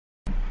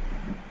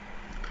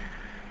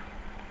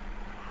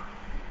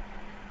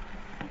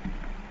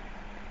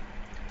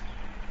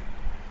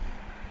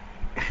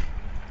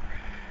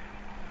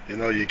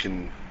You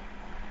can,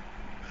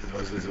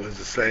 was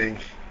the saying,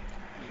 Lead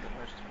the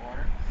horse to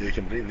water. you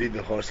can lead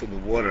the horse to the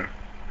water,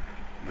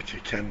 but you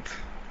can't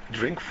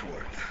drink for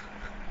it.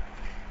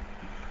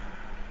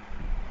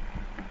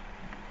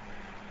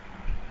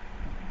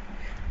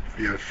 If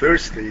you're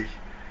thirsty,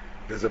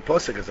 there's a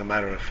posuk, as a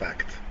matter of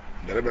fact.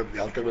 The Rebbe, the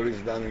Alter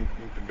Rebbe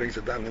brings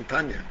it down in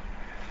Tanya.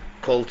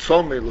 Kol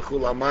tzomei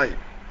l'chul hamayim.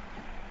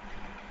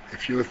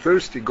 If you're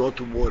thirsty, go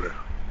to water.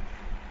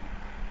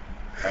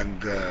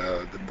 And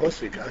the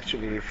posuk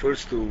actually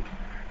refers to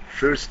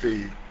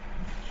thirsty,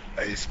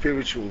 a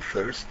spiritual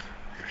thirst.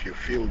 If you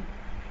feel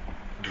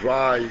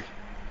dry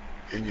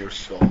in your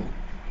soul,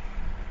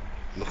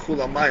 l'chul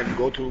hamayim,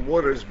 go to the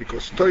waters,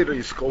 because Torah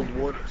is called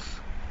waters.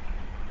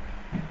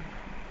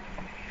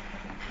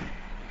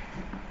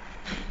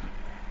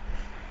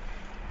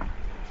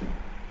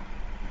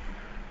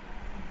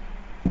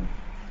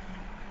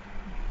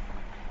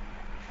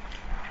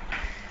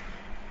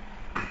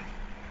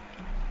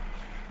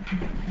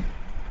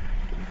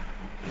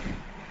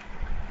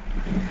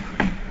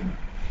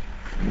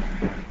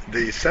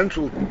 The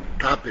central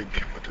topic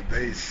for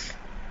today's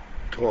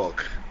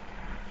talk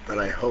that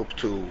I hope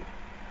to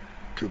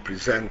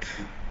present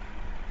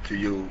to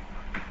you,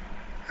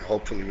 and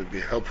hopefully will be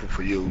helpful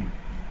for you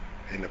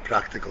in a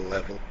practical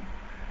level,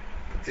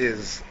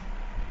 is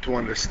to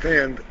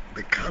understand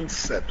the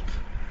concept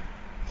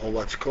of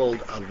what's called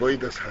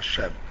Avodas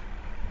Hashem.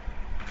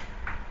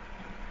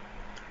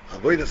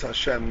 Avodas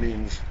Hashem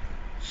means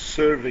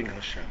serving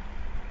Hashem.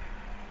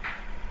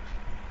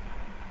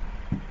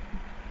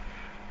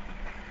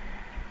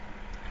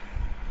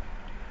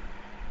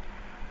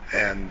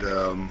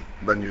 And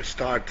when you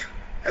start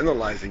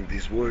analyzing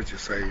these words, you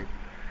say,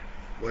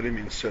 what do you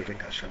mean serving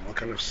Hashem? What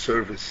kind of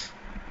service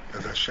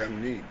does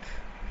Hashem need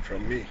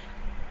from me?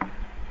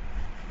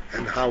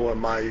 And how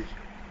am I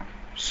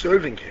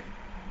serving Him?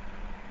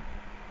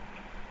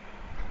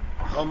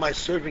 How am I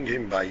serving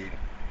Him? By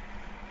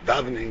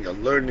davening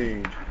and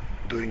learning,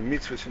 doing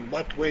mitzvahs. In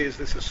what way is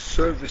this a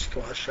service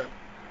to Hashem?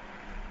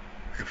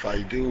 If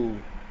I do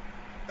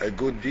a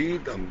good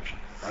deed,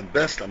 at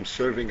best I'm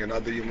serving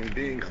another human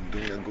being. I'm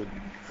doing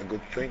a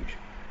good thing.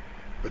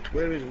 But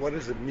what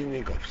is the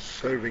meaning of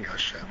serving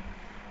Hashem?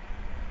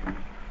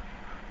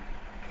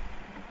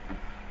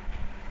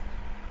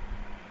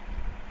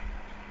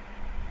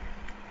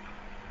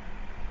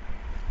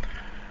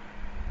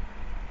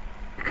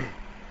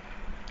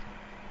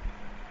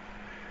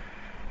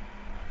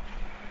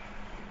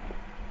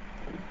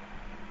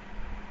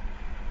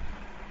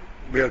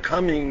 We are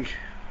coming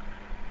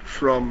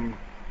from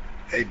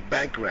a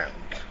background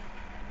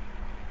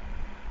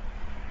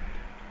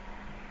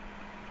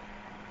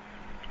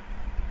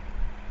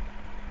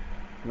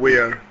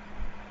where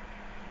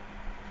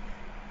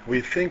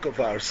we think of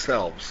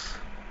ourselves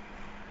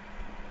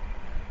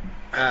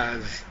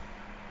as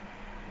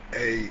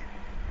an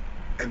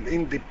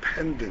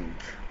independent,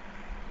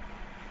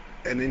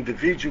 an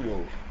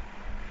individual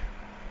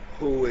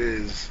who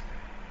is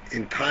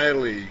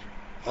entirely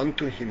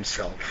unto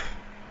himself.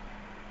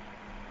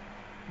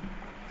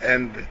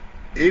 And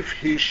if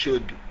he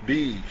should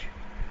be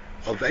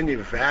of any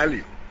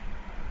value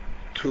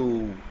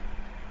to,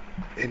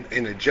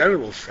 in a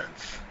general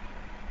sense,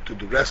 to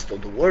the rest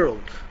of the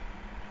world,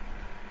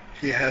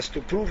 he has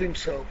to prove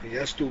himself. He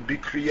has to be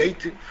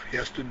creative. He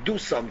has to do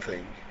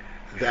something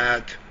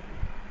that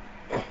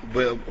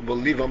will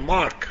leave a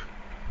mark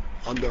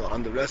on the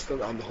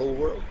whole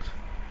world.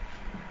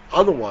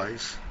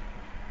 Otherwise,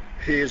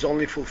 he is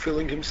only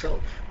fulfilling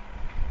himself.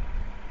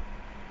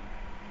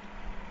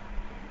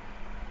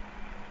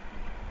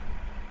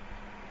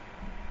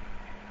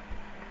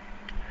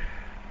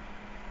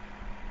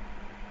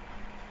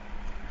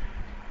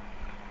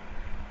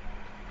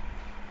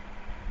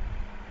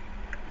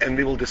 And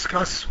we will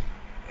discuss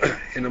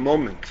in a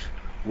moment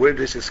where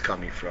this is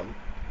coming from,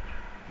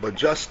 but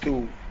just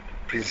to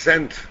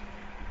present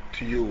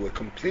to you a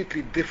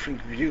completely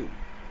different view,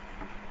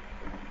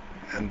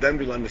 and then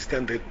we'll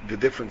understand the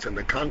difference and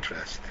the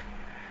contrast.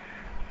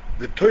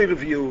 The Torah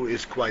view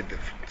is quite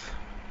different.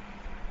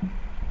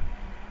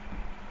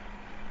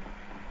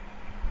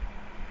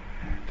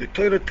 The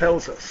Torah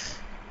tells us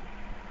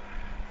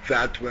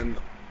that when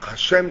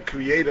Hashem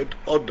created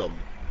Adam,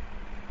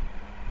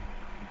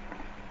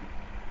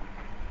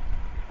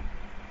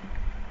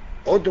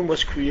 Adam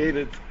was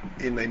created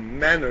in a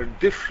manner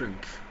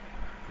different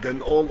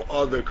than all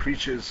other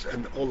creatures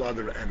and all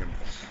other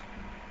animals.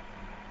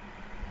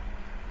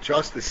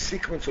 Just the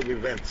sequence of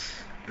events,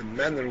 the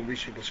manner in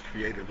which he was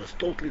created was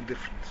totally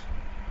different.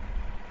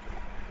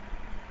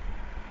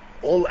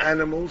 All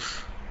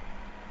animals,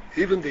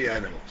 even the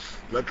animals,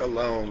 let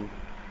alone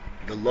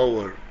the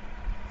lower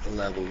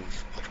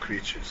levels of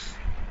creatures,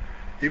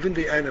 even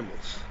the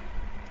animals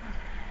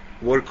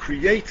were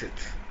created,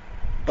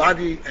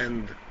 body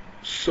and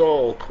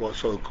soul,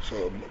 quote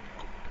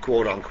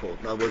unquote.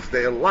 In other words,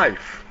 their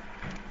life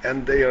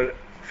and their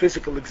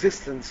physical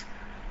existence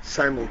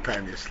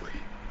simultaneously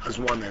as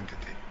one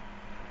entity.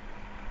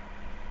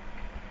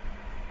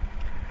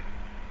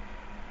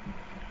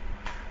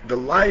 the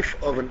life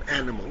of an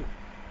animal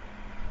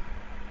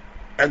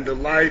and the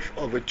life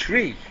of a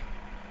tree,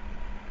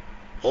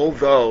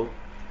 although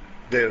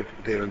they're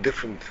in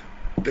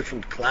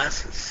different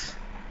classes,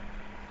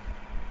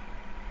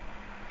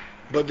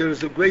 but there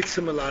is a great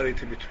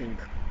similarity between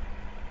them.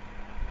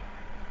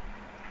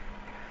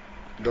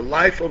 The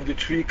life of the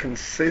tree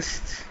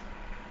consists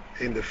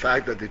in the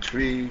fact that the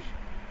tree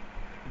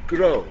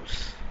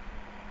grows,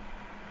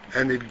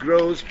 and it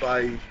grows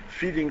by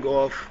feeding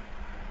off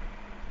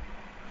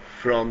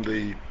from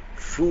the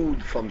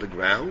food from the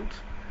ground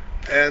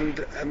and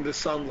the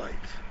sunlight.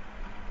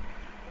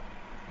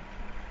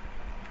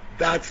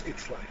 That's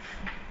its life.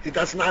 It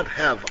does not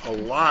have a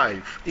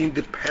life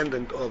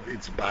independent of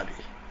its body.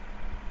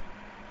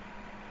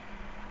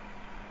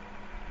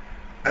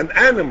 An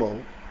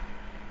animal,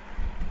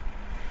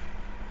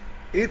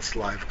 its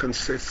life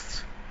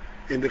consists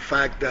in the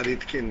fact that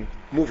it can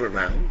move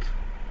around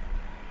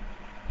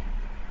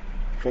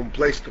from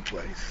place to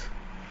place.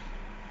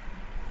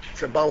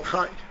 It's a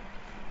balchai.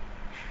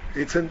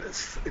 It's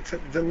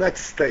the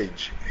next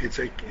stage. It's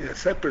a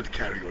separate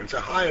category. It's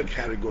a higher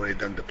category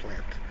than the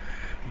plant.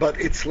 But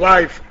its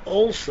life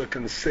also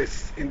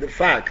consists in the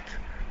fact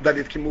that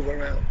it can move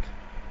around,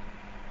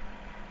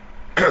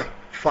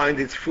 find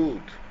its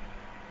food,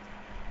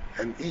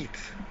 and eat,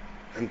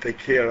 and take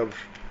care of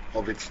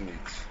its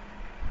needs.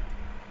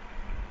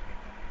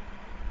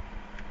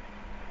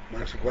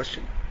 That's the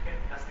question. Okay,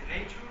 that's the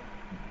nature?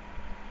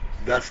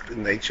 That's the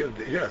nature,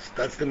 yes,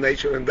 that's the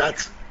nature, and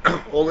that's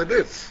all it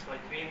is. So it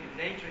means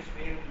the nature is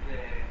being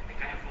the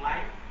kind of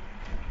life,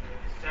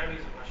 the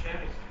service of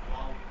Hashem is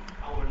about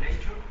our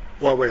nature.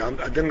 Well, wait,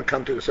 I didn't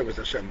come to the service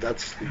of Hashem.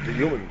 That's the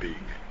human being.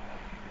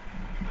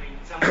 So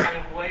in some kind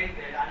of way,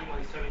 the animal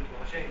is serving to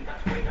Hashem.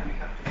 That's the way that we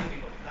have to do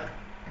because that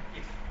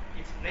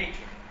it's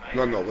nature, right?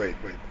 No, wait.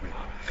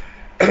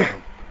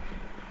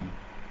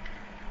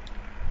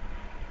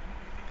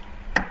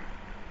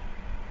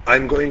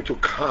 I'm going to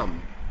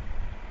come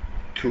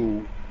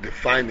to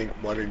defining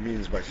what it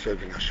means by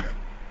serving Hashem.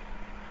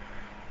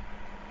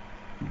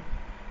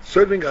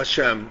 Serving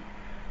Hashem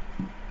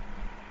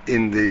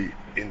in the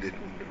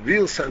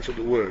real sense of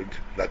the word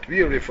that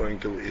we are referring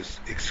to is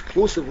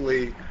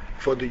exclusively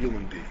for the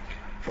human being,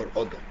 for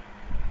Adam.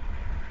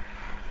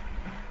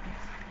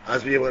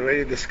 As we have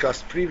already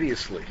discussed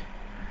previously,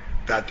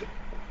 that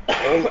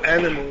all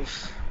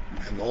animals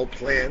and all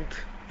plant,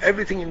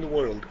 everything in the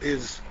world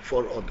is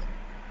for Adam.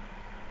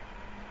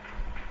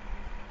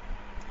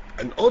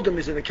 And Adam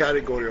is in a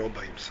category all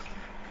by himself.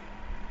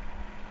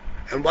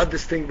 And what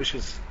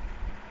distinguishes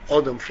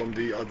Adam from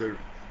the other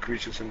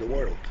creatures in the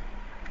world?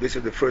 This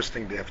is the first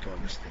thing they have to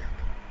understand.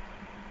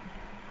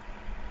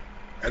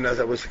 And as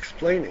I was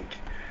explaining,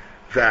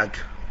 that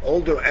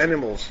although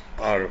animals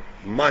are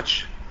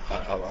much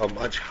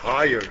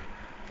higher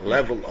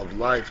level of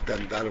life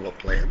than that of a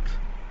plant,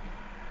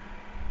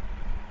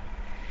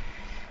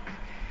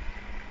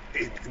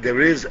 there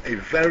is a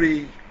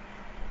very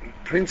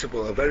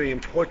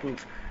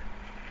important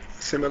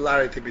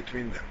similarity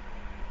between them.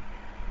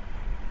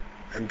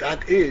 And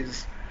that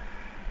is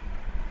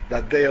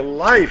that their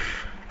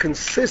life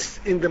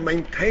consists in the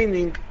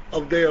maintaining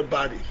of their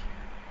body.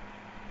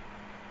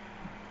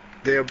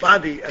 Their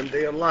body and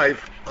their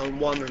life are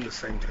one and the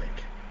same thing.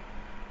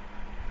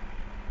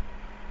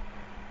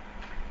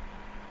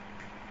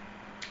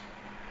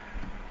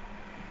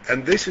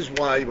 And this is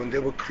why when they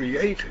were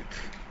created,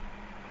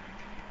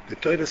 the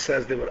Torah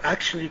says they were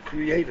actually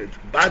created,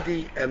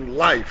 body and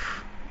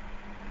life,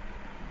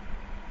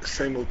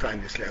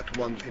 simultaneously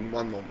in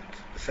one moment,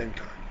 at the same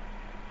time.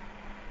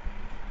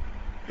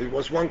 It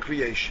was one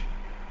creation.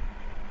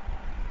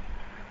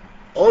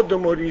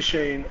 Adam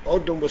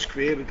was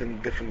created in a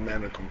different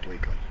manner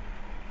completely.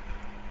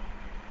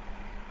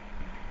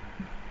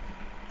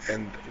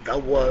 And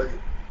that was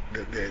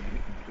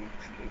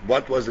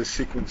what was the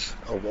sequence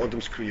of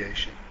Adam's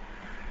creation?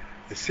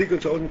 The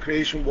sequence of Adam's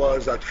creation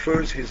was at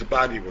first his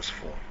body was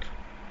formed.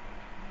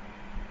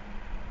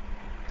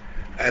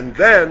 And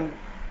then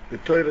the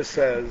Torah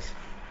says,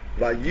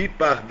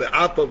 Vayipach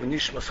be'apav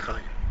nishmas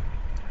chayim.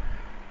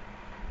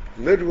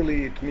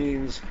 Literally it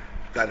means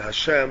that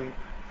Hashem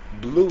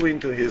blew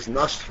into his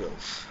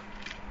nostrils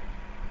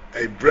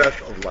a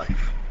breath of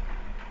life.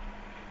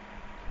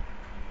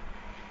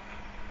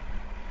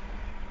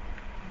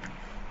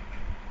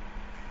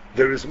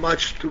 There is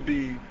much to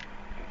be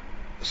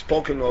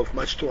spoken of,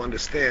 much to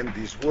understand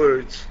these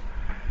words,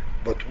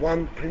 but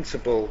one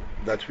principle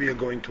that we are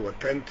going to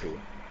attend to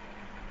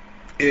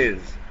is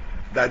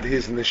that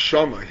his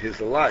neshama, his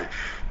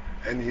life,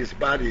 and his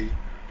body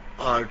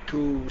are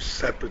two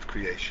separate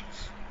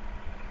creations.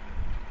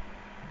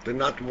 They're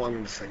not one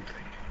and the same thing.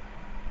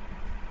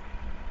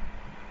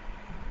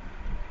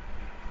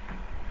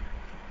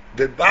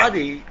 The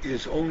body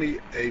is only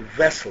a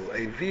vessel,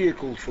 a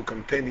vehicle for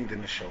containing the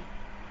neshama.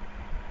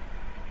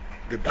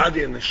 The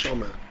body and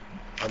neshama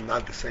are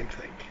not the same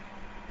thing.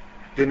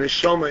 The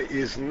neshama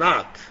is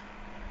not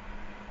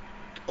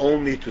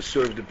only to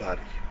serve the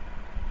body,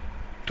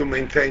 to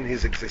maintain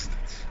his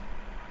existence.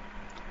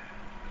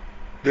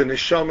 the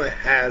neshama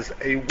has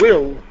a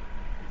will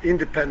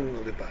independent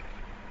of the body.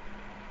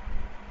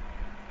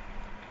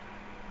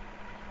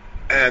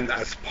 And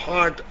as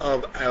part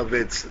of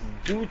its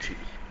duty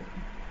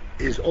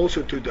is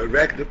also to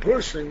direct the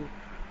person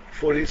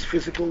for his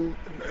physical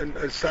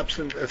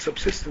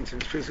subsistence,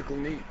 his physical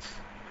needs.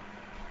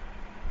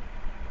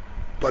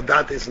 But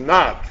that is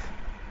not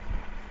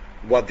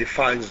what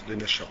defines the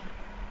neshama,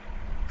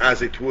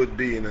 as it would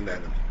be in an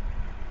animal.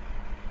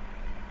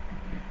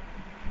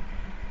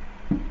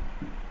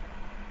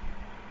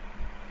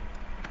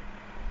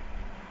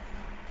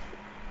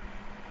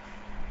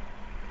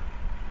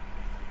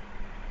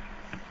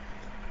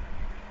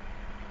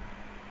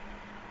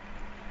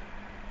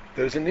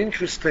 There's an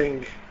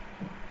interesting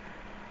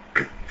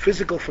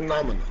physical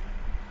phenomenon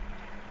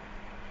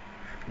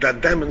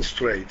that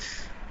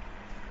demonstrates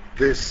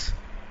this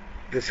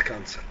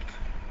concept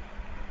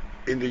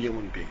in the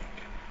human being.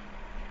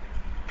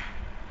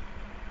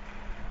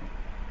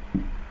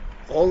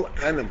 All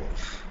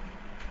animals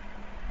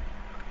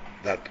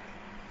that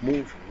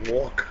move,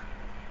 walk,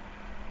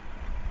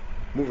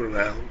 move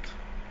around,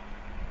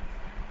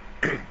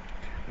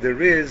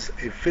 there is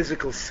a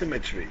physical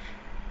symmetry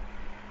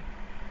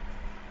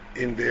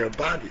in their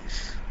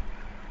bodies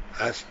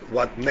as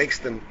what makes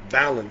them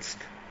balanced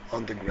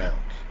on the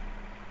ground.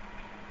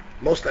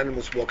 Most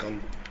animals walk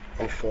on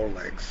four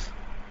legs.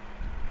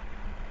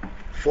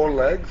 Four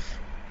legs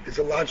is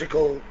a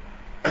logical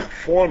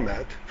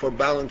format for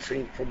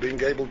balancing, for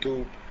being able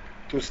to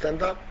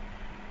stand up,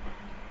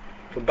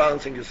 for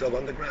balancing yourself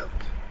on the ground.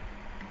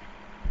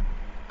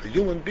 The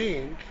human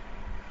being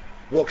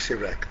walks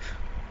erect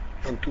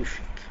on 2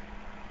 feet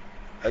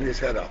and his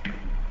head up.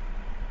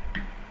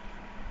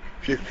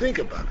 If you think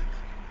about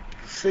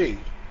it, you see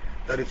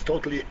that it's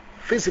totally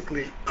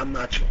physically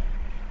unnatural.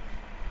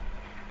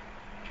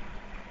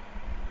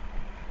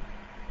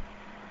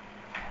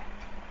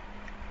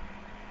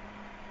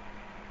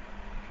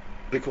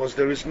 Because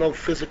there is no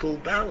physical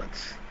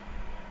balance.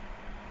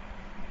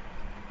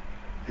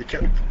 You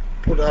can't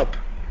put up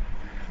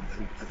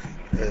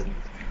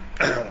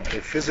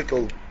a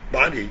physical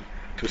body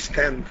to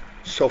stand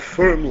so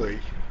firmly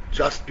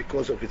just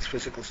because of its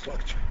physical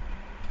structure.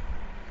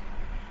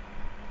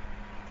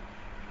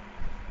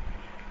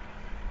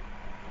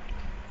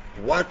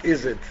 What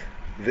is it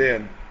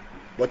then,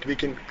 what we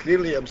can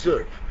clearly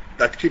observe,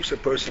 that keeps a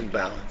person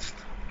balanced?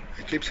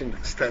 It keeps him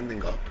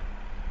standing up.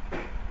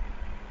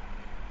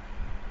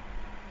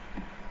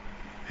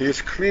 He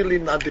is clearly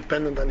not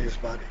dependent on his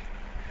body.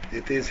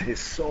 It is his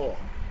soul.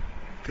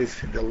 It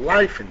is the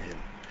life in him.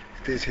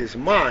 It is his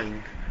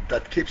mind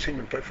that keeps him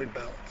in perfect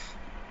balance.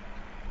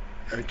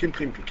 And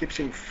keeps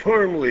him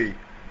firmly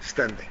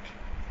standing.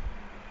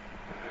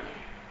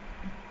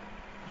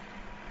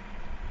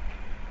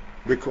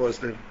 Because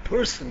the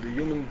person, the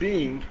human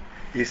being,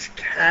 is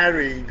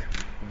carried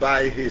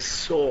by his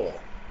soul,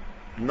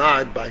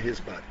 not by his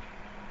body.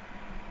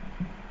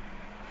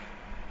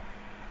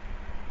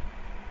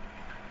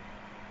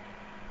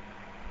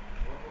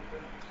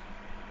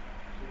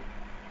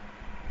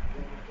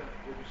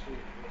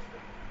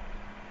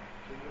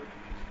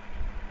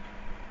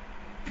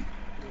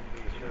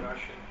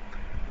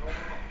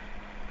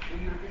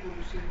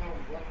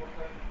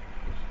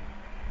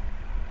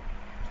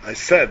 I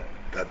said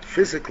that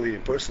physically a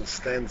person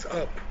stands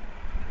up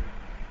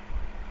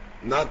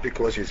not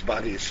because his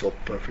body is so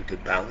perfectly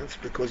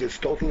balanced, because it's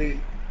totally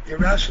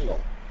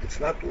irrational. It's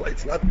not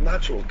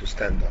natural to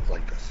stand up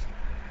like this.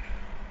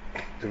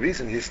 The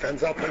reason he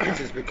stands up like this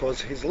is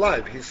because his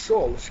life, his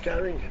soul is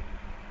carrying him.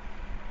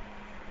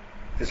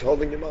 Is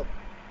holding him up.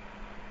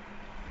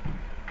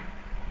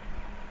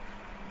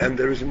 And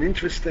there is an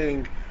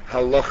interesting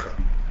halacha.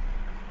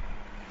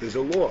 There's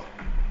a law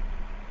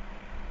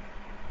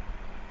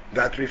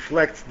that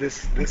reflects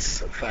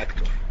this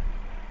factor.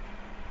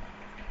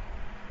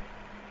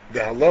 The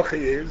halacha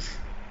is,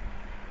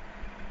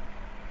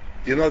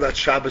 you know that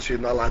Shabbos you're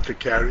not allowed to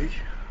carry?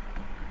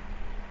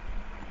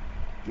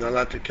 You're not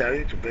allowed to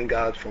carry, to bring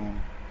out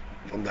from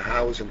the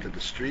house into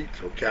the street,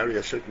 or carry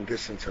a certain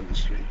distance on the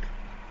street.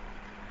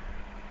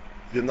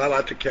 You're not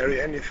allowed to carry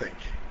anything.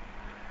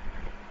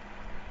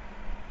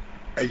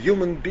 A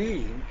human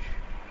being,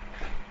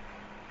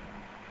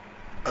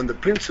 on the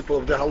principle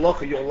of the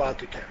halacha, you're allowed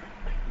to carry.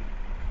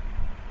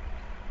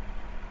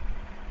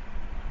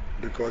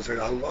 Because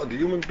the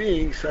human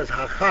being says,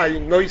 "Hachai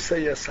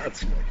noisei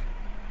yasatzmoi."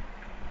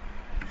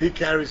 He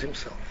carries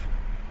himself.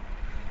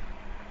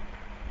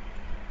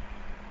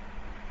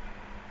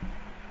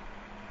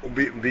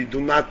 We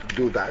do not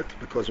do that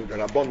because with the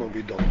Rabbanon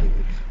we don't do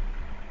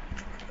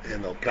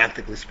it.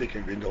 Practically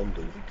speaking, we don't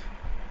do it.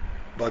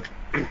 But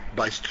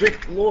by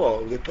strict law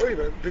of the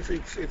Torah,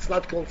 it's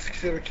not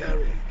considered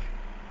carrying.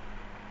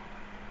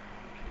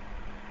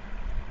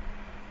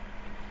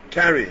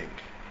 Carrying.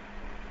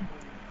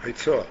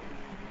 Hitzah.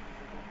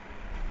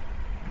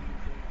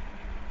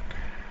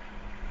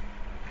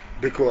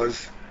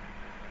 Because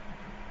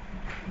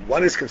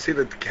what is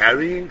considered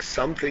carrying?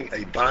 Something,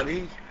 a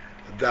body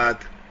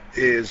that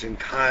is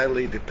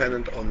entirely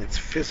dependent on its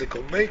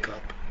physical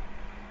makeup,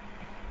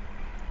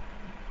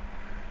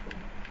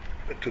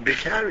 to be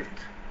carried.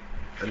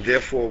 And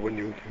therefore, when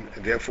you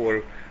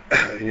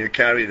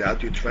carry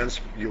that,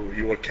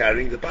 you are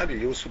carrying the body,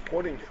 you're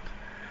supporting it.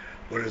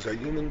 Whereas a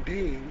human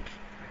being,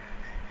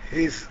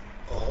 his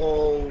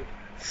whole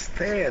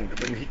stand,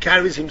 when he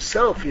carries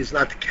himself, he's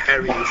not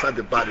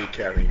the body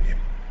carrying him.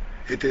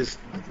 It is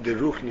the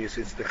ruchnius,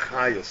 it's the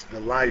chayos, the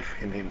life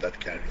in him that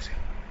carries him.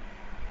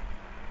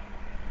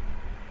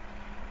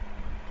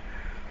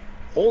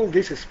 All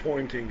this is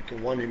pointing to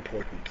one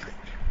important thing.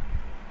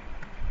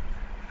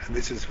 And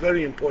this is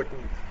very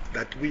important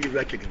that we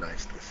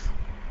recognize this.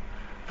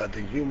 That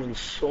the human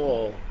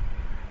soul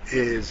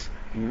is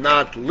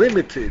not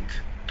limited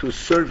to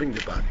serving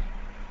the body,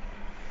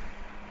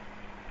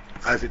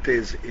 as it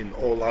is in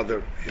all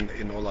other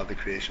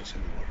creations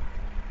in the world.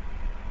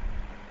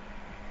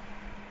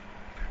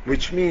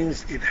 Which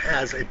means it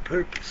has a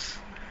purpose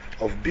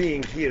of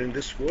being here in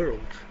this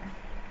world,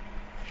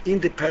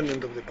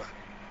 independent of the body.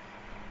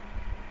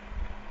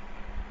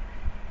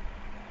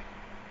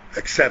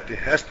 Except it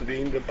has to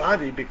be in the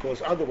body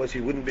because otherwise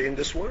he wouldn't be in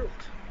this world.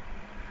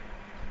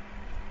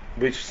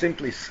 Which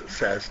simply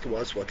says to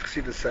us what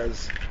Chassidus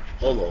says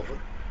all over,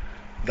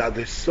 that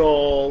the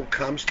soul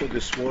comes to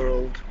this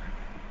world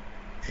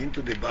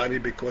into the body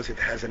because it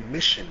has a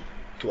mission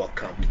to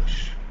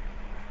accomplish.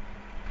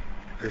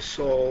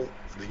 The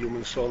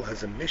human soul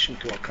has a mission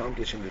to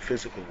accomplish in the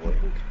physical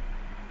world.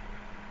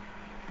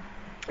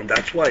 And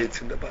that's why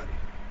it's in the body.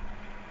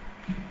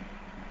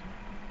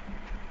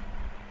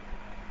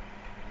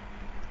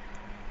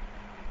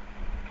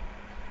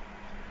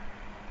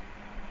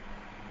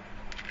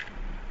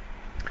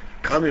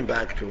 Coming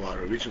back to our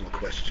original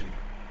question,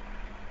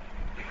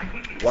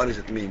 what does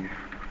it mean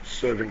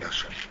serving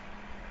Hashem?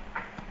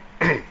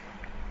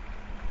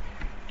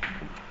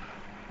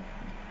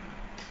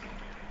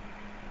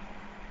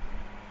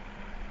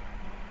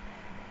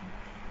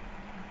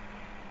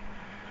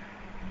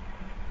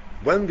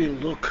 When we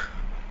look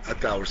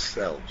at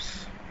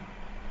ourselves,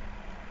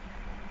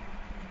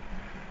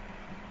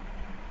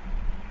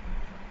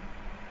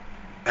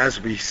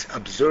 as we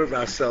observe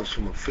ourselves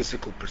from a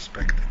physical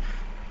perspective,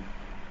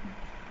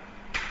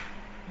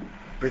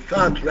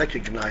 without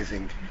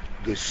recognizing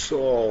the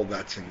soul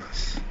that's in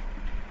us.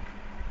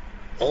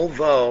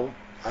 Although,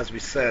 as we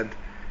said,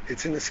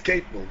 it's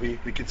inescapable. We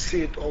could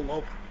see it all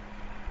over.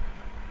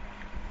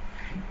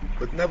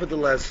 But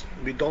nevertheless,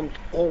 we don't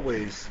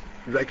always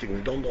recognize,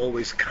 we don't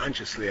always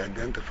consciously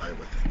identify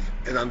with it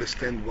and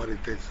understand what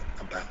it is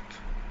about.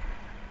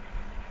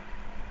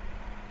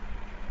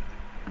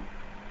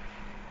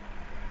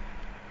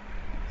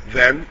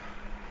 Then,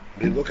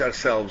 we look at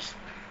ourselves,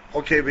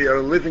 okay, we are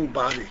a living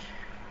body.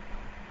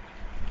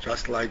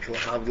 Just like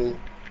Lahavdil,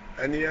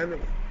 any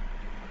animal.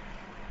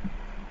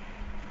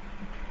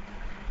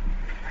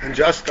 And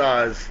just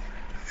as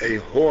a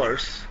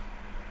horse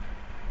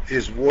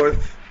is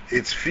worth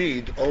its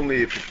feed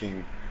only if it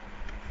can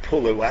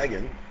pull a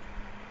wagon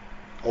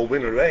or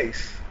win a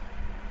race,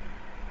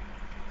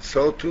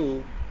 so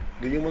too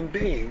the human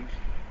being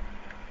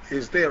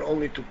is there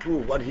only to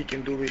prove what he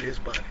can do with his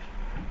body.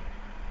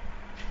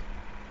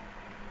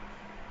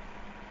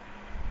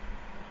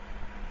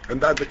 And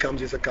that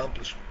becomes his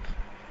accomplishment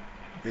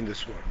in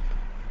this world.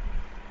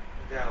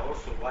 There are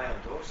also wild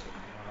horses.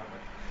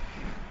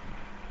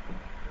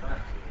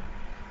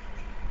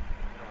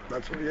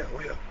 That's what, yeah,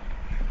 oh yeah.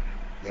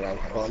 There are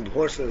wild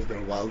horses, there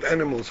are wild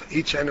animals.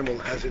 Each animal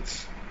has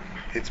its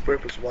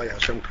purpose, why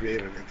Hashem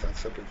created it. That's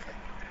a separate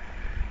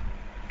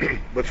thing.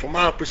 But from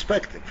our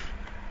perspective,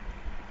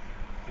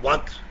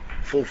 what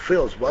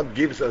fulfills, what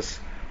gives us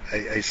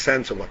a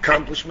sense of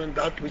accomplishment,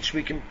 that which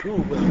we can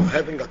prove,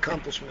 having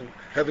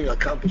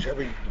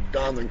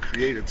done and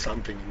created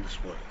something in this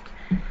world.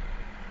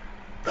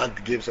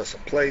 That gives us a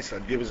place,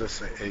 that gives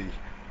us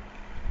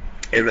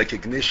a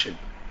recognition.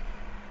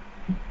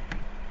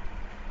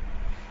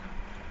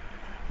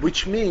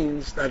 Which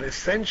means that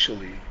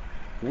essentially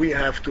we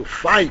have to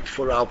fight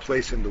for our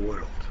place in the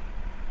world.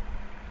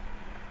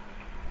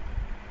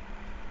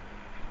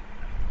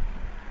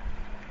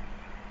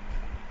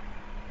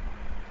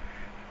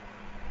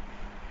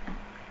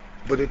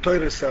 But the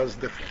Torah says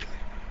differently.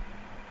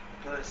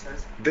 The Torah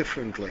says?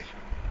 Differently.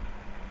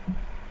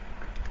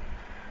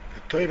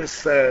 The Torah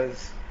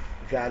says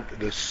that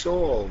the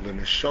soul, the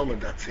neshama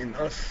that's in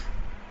us,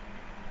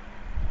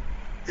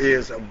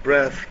 is a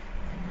breath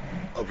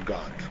of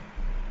God.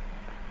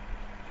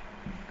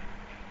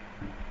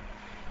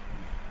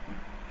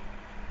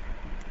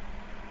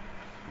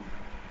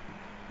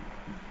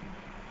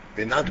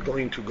 We're not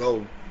going to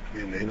go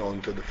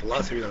into the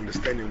philosophy and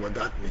understanding what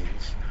that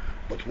means.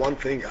 But one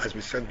thing, as we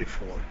said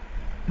before,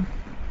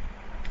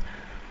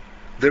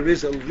 there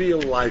is a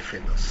real life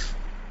in us.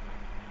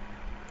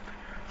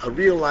 A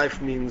real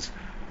life means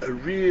a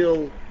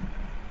real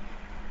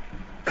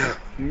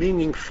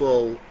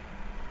meaningful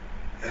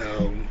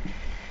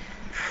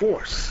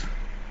force,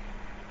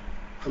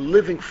 a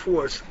living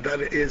force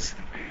that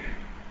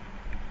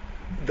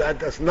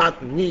does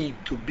not need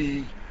to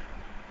be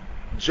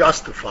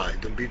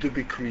justified and to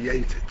be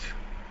created.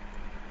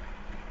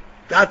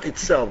 That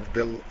itself,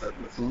 the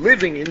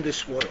living in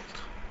this world,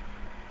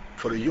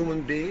 for a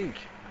human being,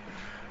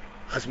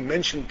 as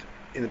mentioned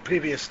in the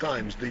previous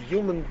times, the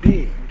human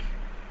being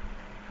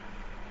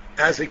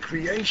as a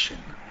creation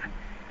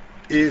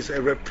is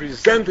a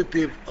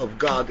representative of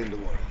God in the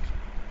world.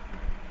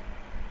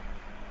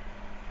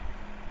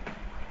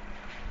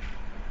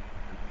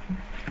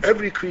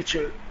 Every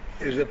creature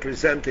is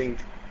representing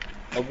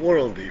a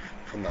worldly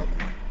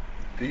phenomenon.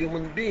 The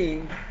human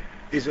being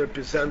is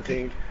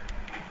representing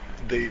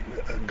the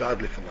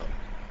godly phenomenon.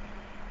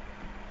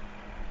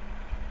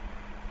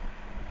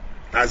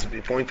 As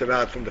we pointed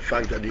out from the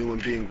fact that the human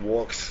being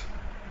walks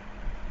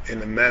in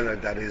a manner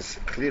that is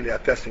clearly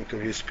attesting to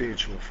his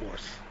spiritual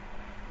force.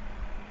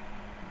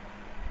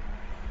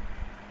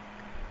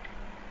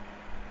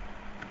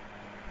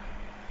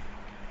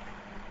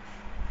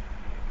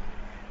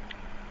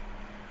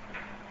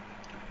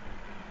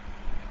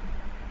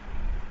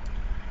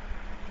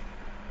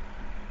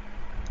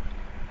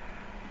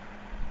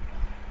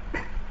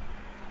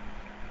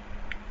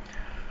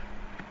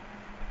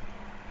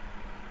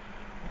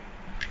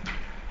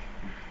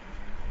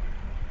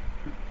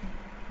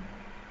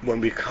 When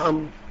we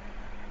come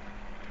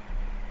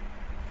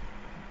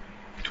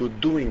to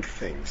doing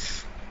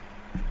things,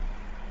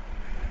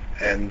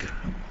 and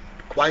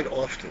quite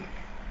often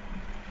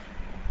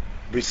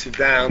we sit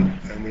down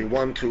and we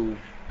want to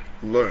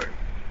learn,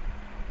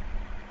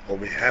 or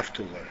we have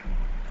to learn,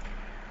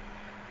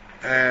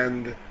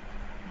 and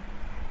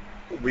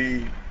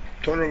we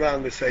turn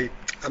around and say,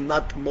 I'm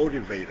not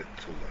motivated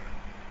to learn.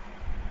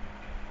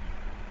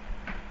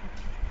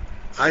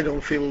 I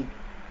don't feel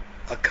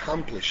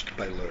accomplished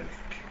by learning.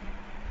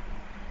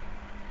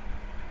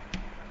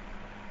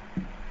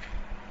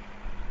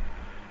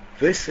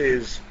 This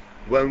is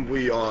when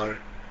we are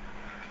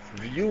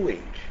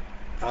viewing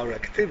our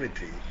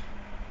activity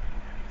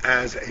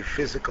as a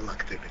physical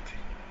activity.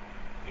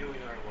 Viewing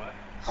our what?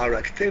 Our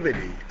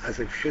activity as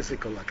a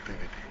physical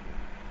activity.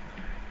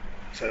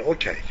 So,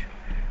 okay,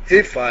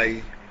 if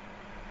I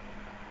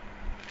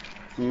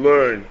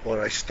learn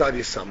or I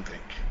study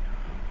something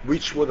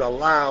which would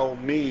allow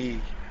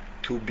me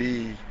to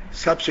be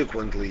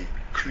subsequently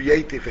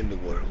creative in the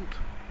world,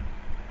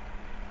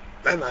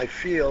 then I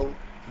feel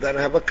that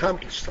I have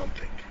accomplished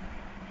something.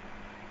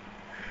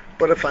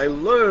 But if I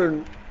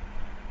learn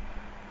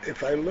Torah,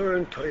 if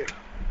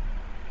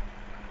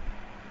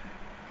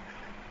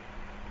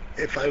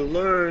I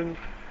learn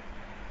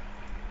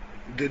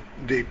the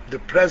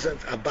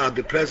presence, about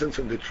the presence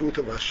and the truth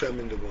of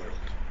Hashem in the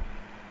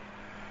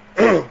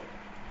world,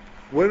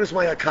 where is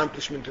my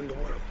accomplishment in the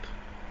world?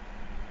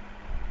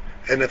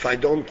 And if I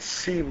don't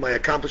see my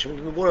accomplishment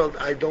in the world,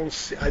 I don't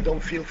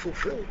feel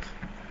fulfilled.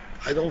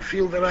 I don't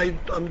feel that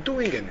I'm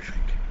doing anything.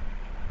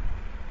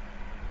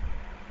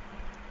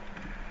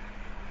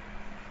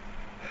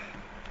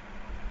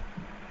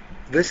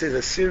 This is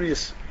a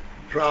serious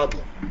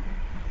problem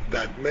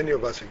that many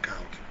of us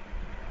encounter.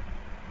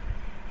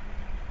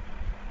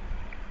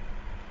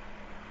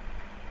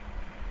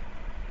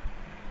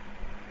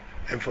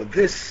 And for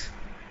this,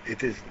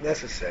 it is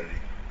necessary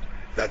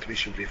that we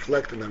should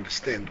reflect and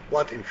understand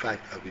what in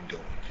fact are we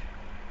doing.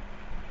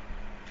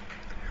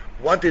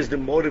 What is the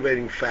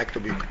motivating factor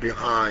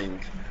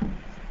behind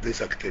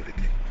this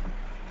activity?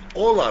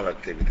 All our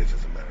activities,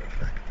 as a matter of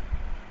fact.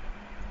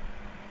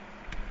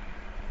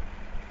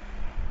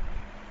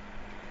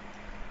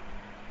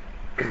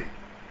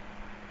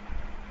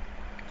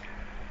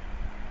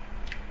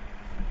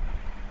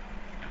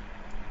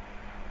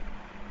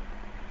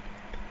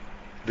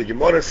 The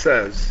Gemara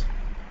says,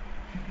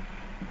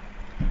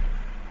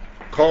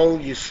 Kol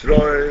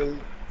Yisrael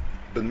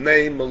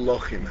b'nei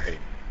Melochim heim.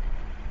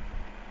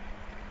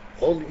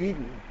 All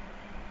Eden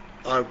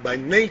are by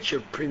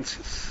nature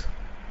princes.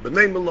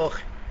 B'nei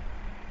Melochim.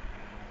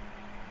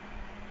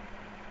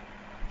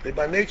 They're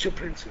by nature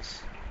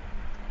princes.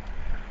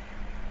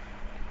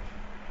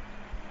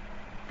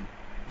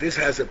 This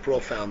has a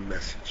profound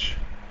message.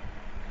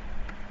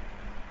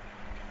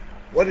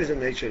 What is the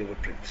nature of a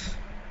prince?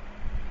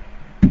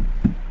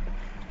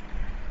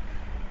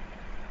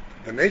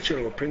 The nature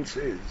of a prince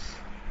is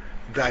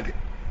that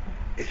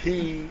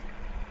he,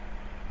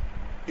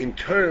 in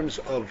terms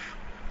of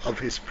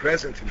his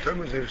presence, in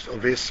terms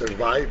of his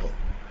survival,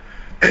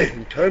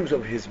 in terms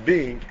of his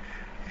being,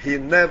 he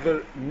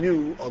never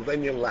knew of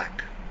any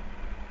lack.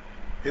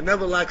 He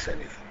never lacks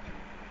anything.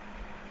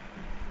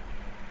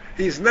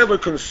 He's never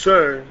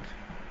concerned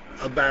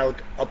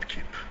about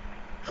upkeep,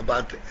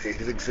 about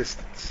his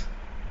existence.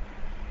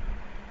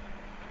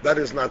 That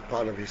is not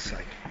part of his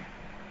psyche.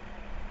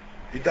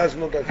 He does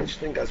not have such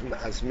thing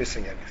as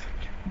missing anything.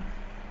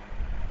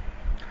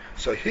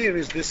 So here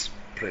is this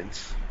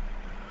prince,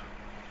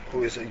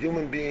 who is a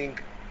human being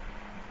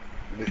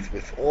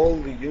with all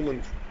the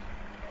human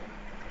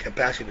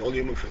capacity, all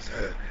human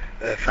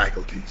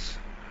faculties.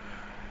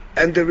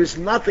 And there is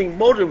nothing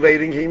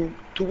motivating him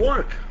to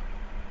work,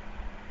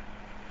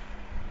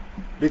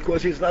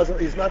 because he's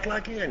not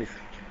lacking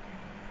anything.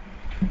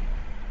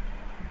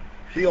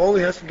 He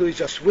only has to do is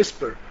just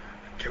whisper,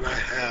 can I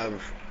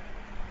have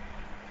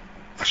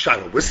a shot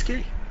of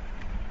whiskey,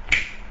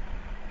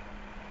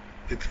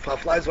 it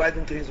flies right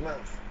into his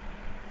mouth.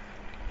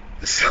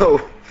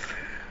 So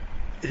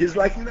he's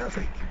like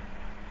nothing.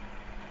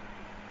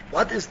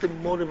 What's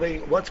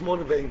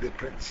motivating the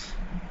prince?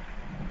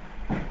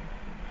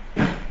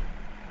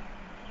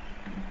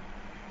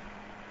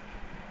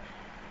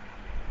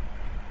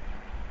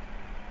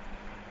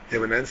 You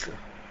have an answer?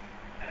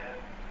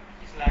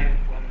 It's like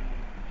when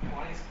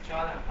one is a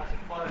child and has a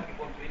father, he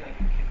wants to be like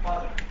his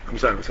father. I'm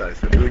sorry.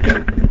 Do it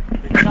again.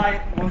 The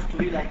child wants to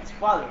be like his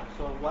father.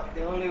 So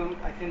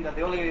I think that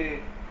the only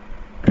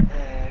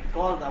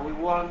goal that we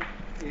want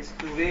is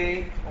to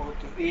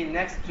be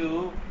next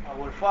to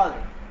our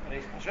father, that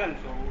is Hashem.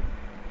 So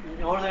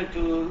in order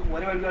to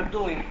whatever we are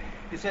doing,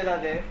 you said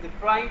that the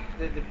prince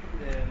is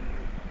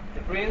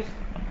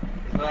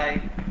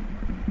like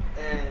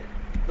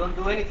don't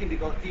do anything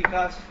because he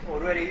has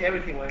already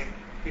everything when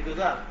he does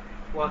that.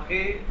 Well,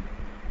 I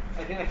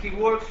think that he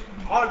works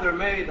harder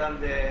maybe than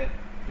the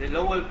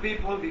lower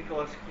people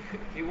because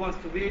he wants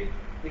to be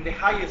in the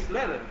highest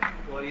level,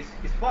 or his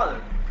father.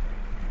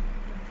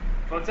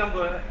 For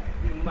example,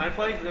 my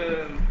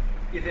father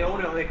is the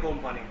owner of the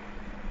company.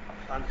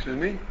 And Excuse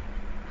me?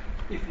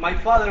 if my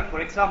father, for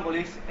example,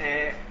 is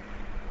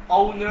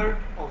owner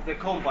of the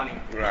company,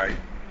 Right.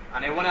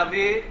 and I want to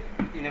be,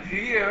 in a few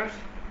years,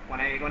 when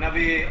I'm going to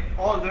be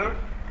older,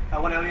 I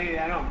want to be,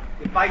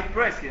 the vice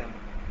president.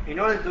 In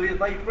order to be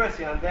vice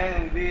president,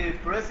 then be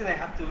president, I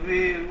have to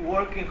be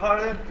working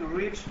harder to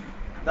reach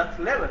that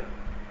level.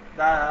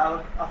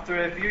 That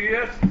after a few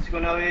years, it's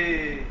going to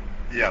be...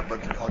 Yeah,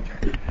 but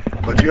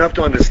you have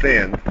to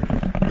understand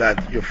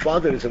that your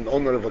father is an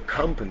owner of a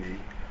company.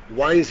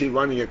 Why is he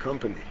running a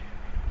company?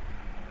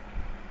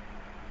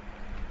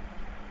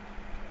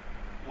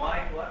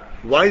 Why? What?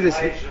 Why does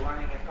Why he? is he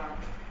running a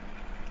company?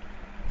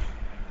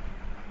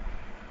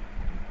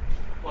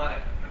 Well,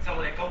 for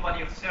example, the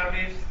company of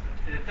service,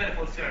 the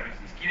telephone service,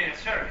 is giving a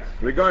service.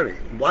 Regarding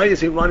why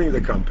is he running the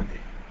company?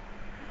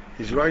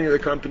 He's running the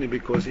company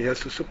because he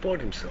has to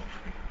support himself.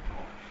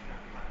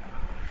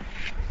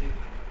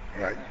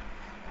 Right.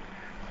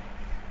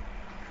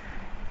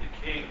 The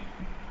king.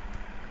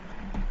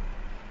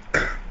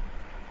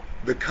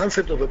 The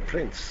concept of a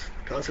prince,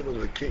 the concept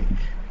of a king,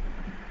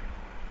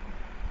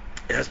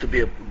 it has to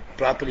be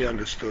properly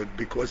understood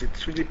because it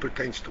really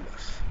pertains to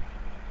us.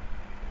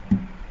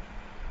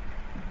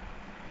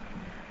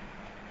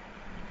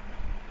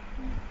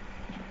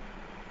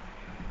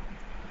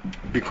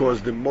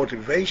 Because the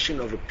motivation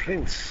of a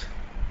prince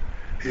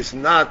is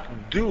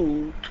not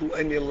due to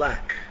any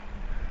lack,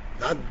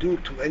 not due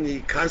to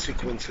any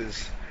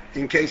consequences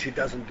in case he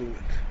doesn't do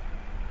it.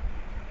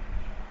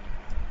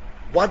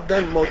 What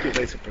then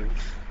motivates a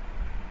prince?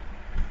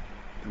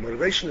 The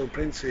motivation of a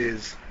prince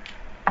is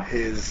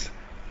his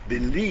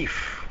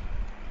belief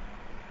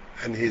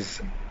and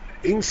his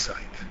insight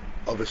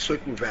of a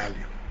certain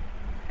value.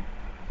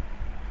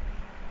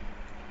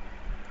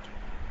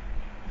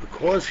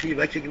 Because he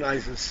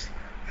recognizes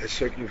a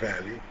certain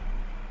value,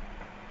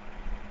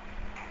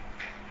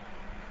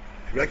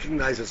 he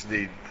recognizes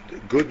the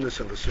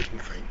goodness of a certain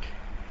thing,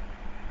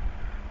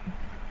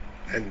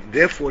 and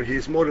therefore he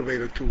is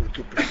motivated to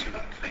pursue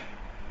it.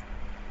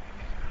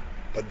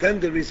 But then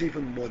there is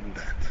even more than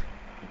that.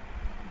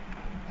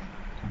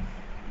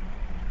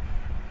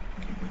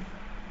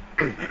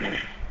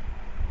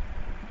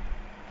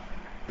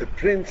 The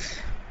prince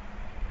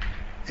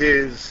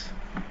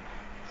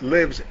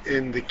lives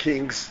in the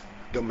king's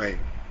domain.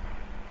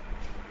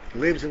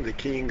 Lives in the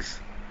king's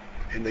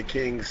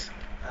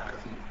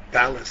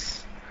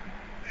palace,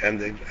 and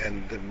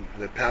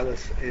the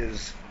palace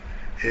is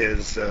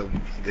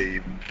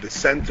the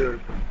center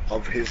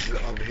of his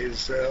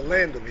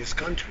land, of his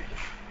country.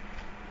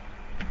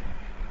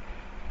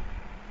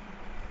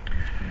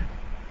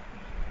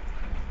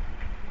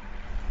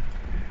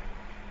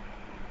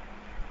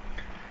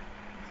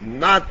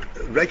 Not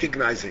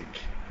recognizing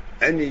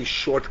any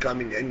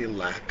shortcoming, any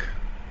lack.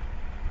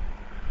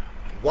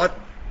 What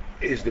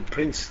is the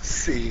prince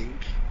seeing?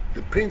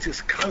 The prince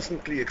is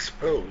constantly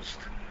exposed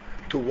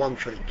to one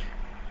thing: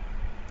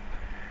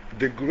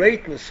 the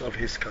greatness of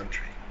his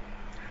country,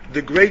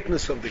 the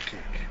greatness of the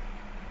king.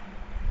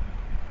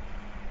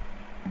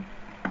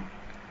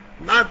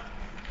 Not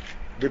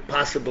the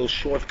possible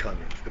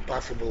shortcomings, the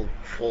possible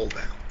fall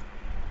down,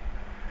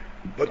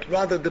 but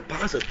rather the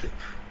positive.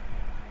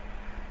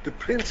 The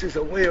prince is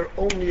aware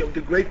only of the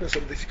greatness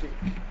of this king.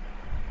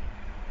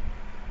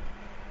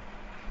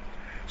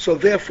 So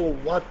therefore,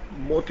 what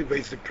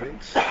motivates the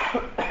prince?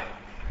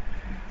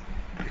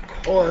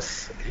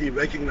 Because he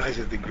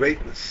recognizes the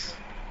greatness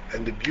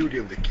and the beauty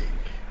of the king.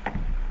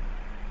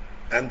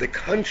 And the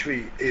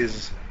country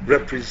is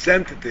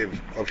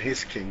representative of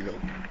his kingdom.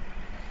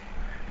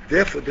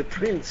 Therefore, the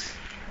prince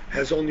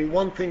has only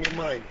one thing in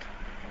mind: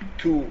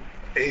 to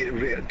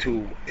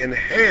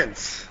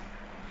enhance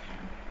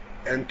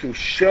and to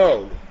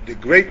show the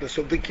greatness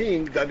of the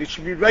king, that it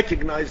should be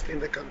recognized in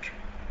the country.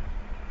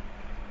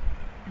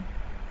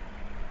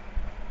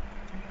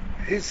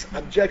 His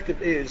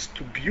objective is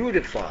to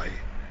beautify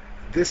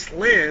this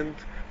land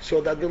so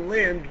that the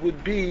land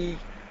would be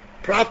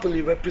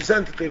properly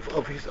representative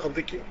of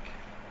the king.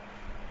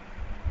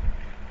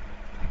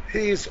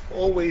 He is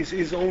only,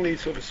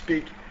 so to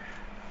speak,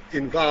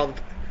 involved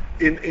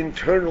in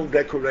internal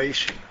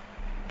decoration,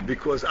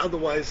 because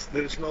otherwise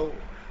there is no,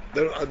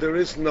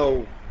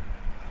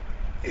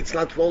 it's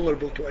not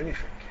vulnerable to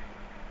anything.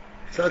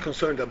 It's not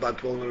concerned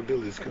about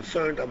vulnerability. It's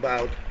concerned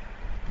about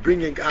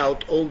bringing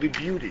out all the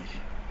beauty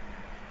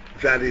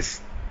that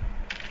is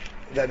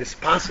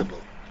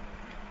possible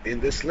in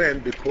this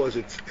land, because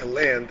it's a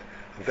land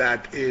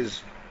that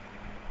is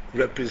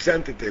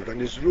representative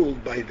and is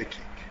ruled by the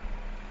king.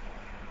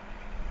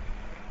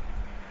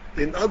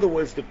 In other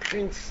words, the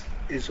prince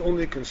is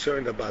only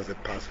concerned about the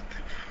positive,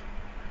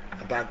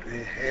 about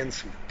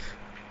enhancement,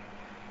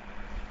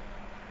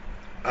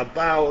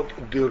 about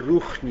the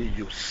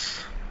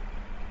ruchnius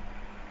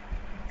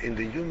in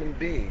the human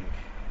being.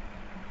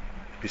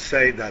 We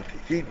say that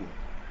Yidden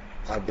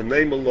are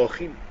b'nei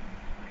Melochim.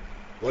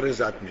 What does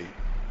that mean?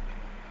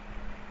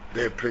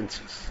 They're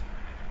princes.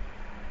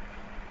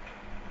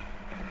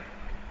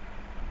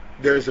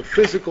 There's a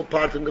physical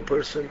part in the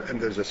person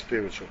and there's a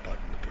spiritual part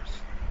in the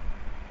person.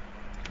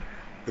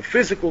 The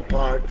physical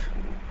part,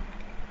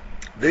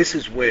 this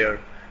is where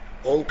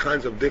all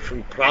kinds of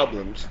different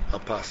problems are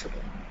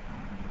possible.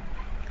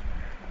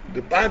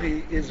 The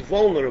body is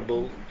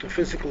vulnerable to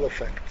physical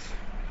effects.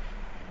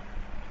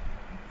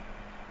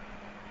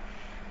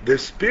 The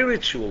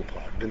spiritual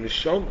part, the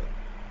neshama,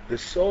 the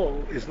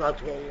soul, is not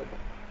vulnerable.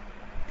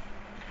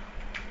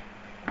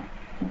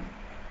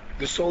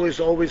 The soul is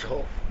always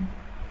whole.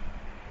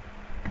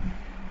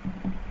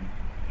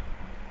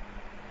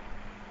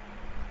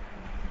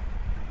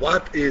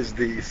 What is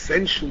the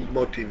essential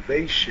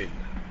motivation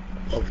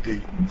of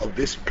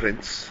this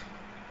prince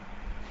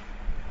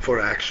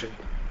for action?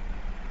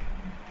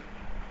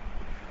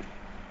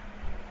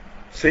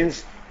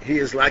 Since he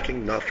is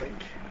lacking nothing,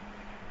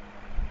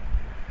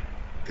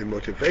 the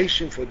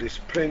motivation for this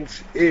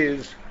prince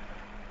is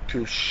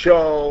to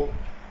show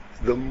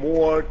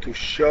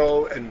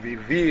and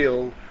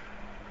reveal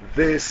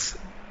this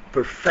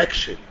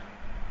perfection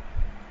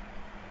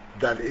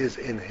that is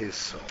in his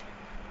soul.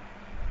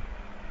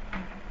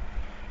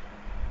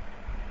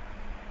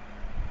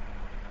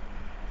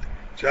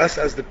 Just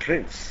as the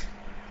prince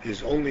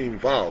is only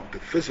involved, the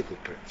physical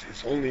prince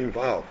is only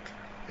involved,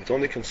 its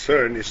only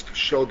concern is to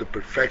show the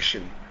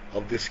perfection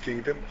of this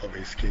kingdom, of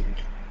his king,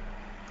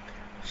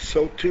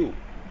 so too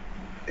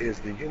is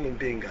the human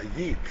being a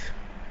Yid.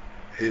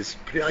 His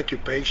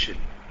preoccupation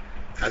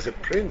as a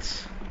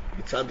prince,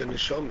 mitzad the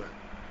neshama,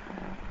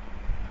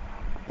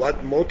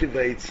 what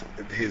motivates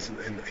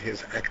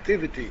his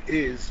activity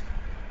is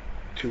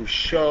to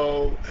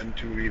show and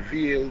to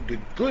reveal the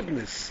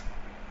goodness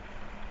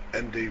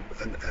and the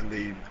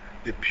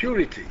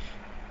purity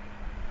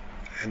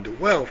and the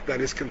wealth that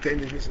is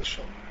contained in his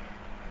neshama.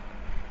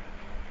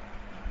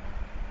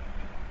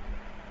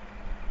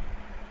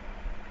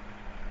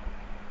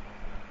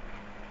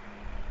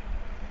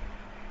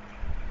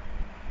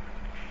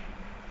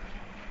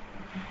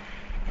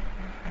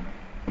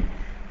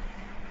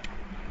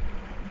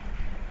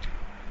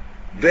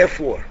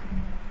 Therefore,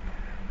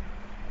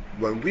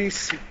 when we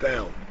sit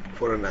down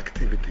for an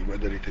activity,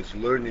 whether it is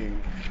learning,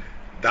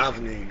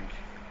 davening,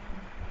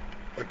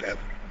 whatever,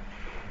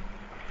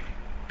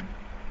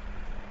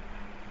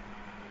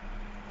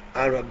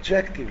 our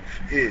objective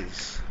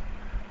is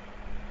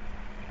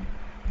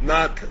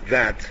not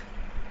that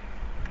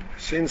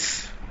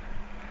since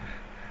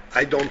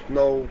I don't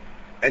know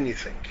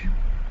anything,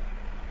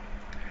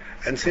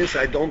 and since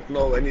I don't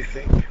know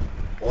anything,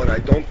 or I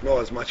don't know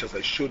as much as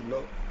I should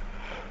know,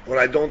 or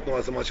I don't know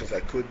as much as I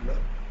could know,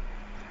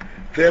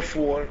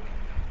 therefore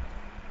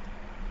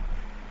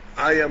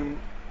I am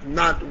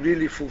not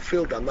really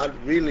fulfilled, I'm not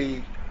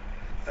really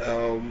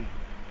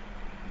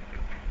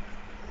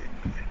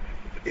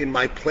in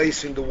my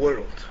place in the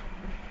world.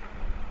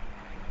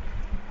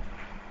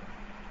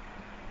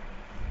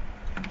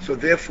 So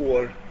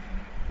therefore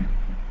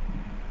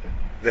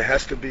there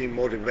has to be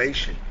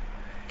motivation.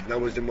 In other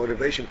words, the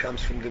motivation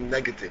comes from the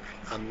negative.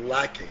 I'm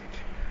lacking.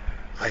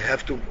 I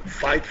have to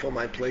fight for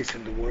my place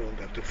in the world.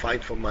 I have to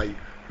fight for my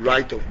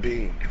right of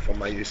being, for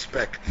my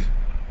respect.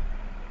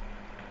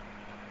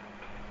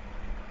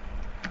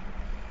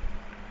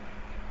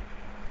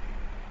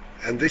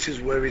 And this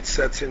is where it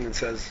sets in and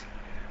says,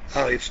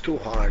 it's too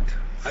hard.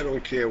 I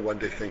don't care what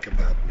they think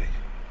about me.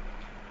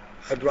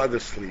 I'd rather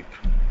sleep.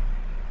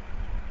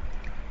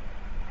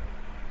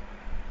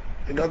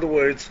 In other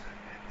words,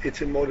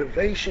 it's a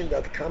motivation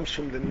that comes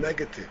from the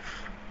negative.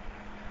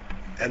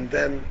 And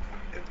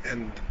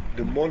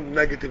the more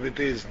negative it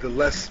is, the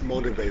less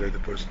motivated the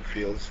person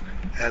feels,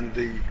 and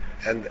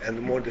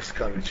the more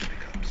discouraged it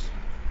becomes.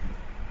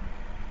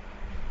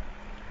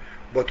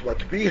 But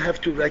what we have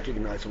to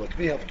recognize, what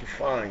we have to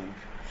find,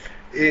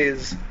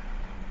 is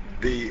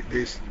the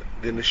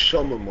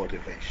neshama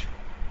motivation.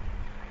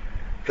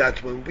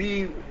 That when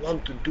we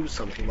want to do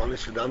something, we want to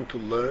sit down to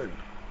learn.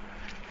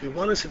 We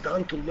want to sit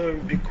down to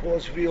learn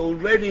because we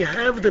already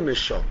have the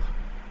neshama.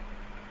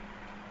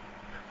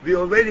 We're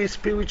already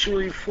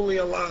spiritually fully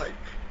alive.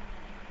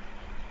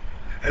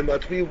 And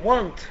what we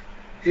want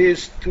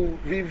is to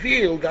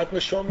reveal that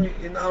neshama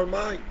in our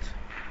mind.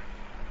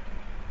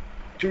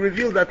 To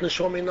reveal that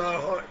neshama in our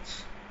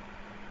hearts.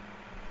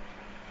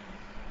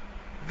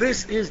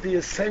 This is the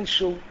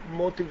essential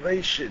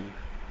motivation,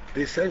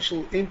 the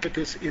essential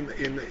impetus in a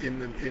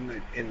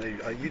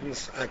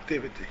Yidden's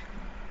activity.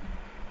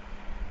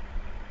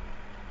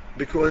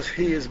 Because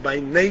he is by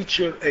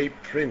nature a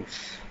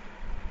prince.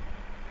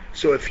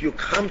 So if you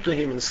come to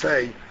him and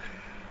say,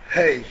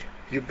 hey,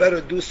 you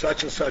better do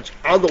such and such,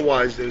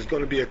 otherwise there's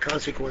going to be a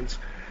consequence,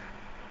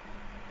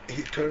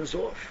 he turns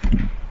off.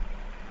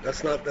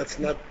 That's not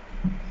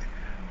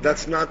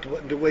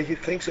the way he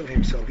thinks of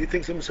himself. He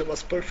thinks of himself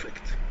as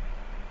perfect,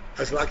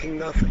 as lacking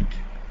nothing,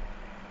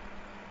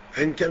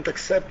 and can't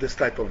accept this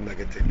type of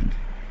negativity.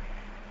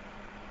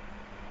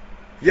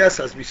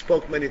 Yes, as we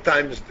spoke many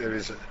times, there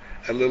is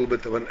a little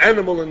bit of an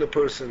animal in the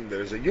person,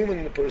 there is a human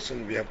in the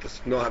person, we have to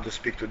know how to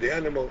speak to the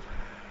animal,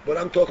 but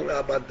I'm talking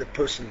about the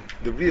person,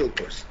 the real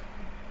person,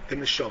 the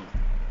neshama,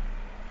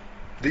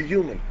 the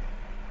human,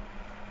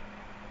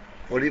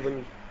 or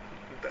even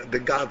the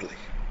godly.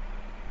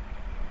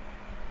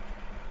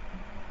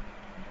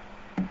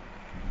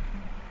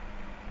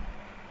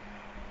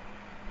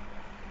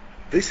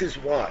 This is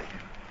why,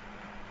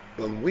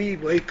 when we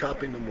wake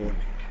up in the morning,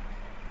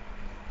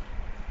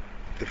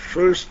 the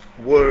first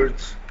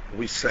words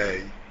we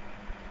say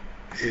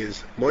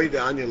is Moide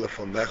Ani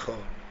Lefonecha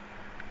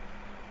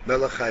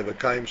Melech Chai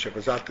V'Kayim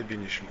Shechazarti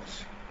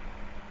B'Nishmos.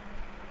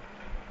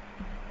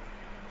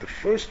 The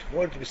first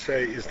word we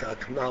say is to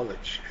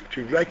acknowledge,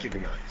 to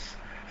recognize,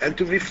 and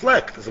to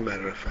reflect, as a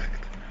matter of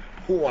fact.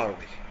 Who are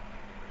we?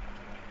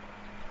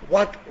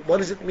 What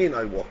does it mean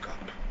I woke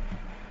up?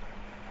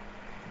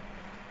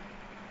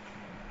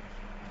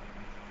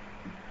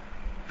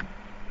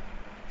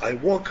 I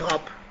woke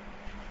up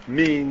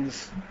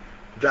means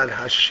that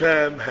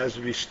Hashem has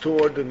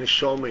restored the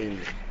neshama in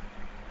me.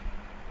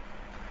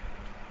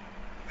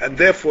 And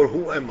therefore,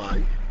 who am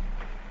I?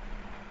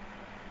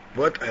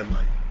 What am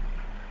I?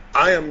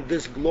 I am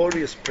this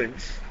glorious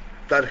prince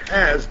that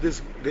has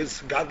this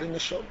godly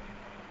neshama.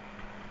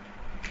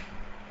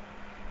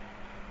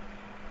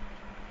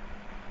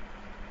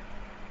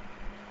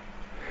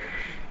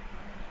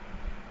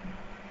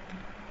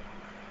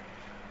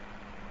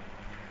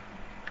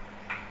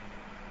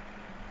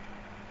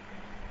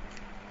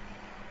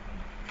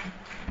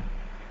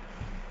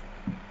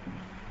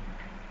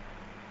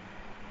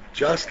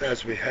 Just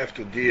as we have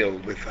to deal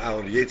with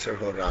our Yetzer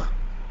Hara,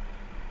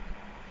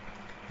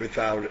 with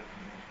our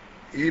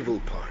evil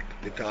part,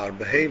 with our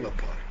Behema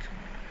part,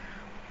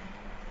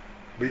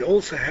 we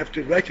also have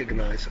to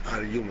recognize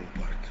our human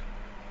part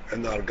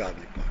and our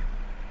godly part.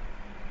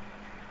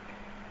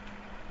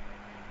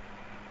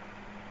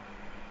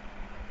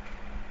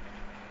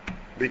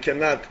 We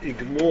cannot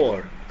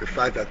ignore the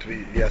fact that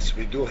we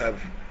do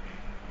have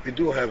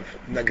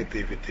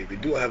negativity, we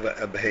do have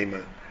a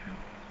Behema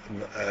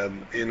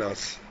in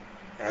us,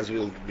 as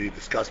will be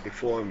discussed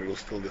before, and we will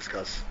still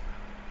discuss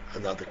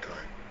another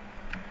time.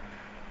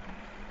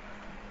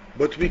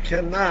 But we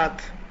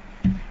cannot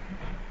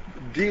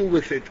deal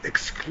with it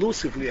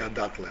exclusively at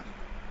that level,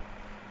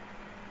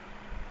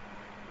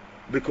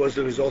 because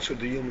there is also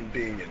the human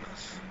being in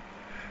us.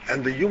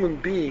 And the human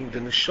being, the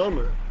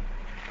neshama,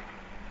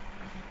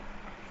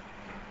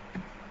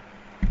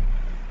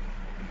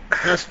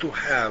 has to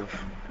have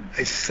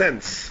a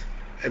sense,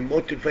 a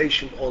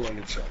motivation all on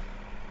its own.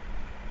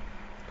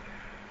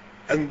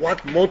 And what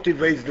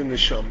motivates the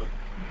neshama?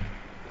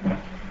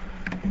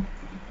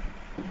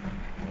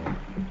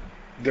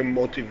 The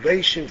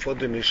motivation for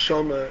the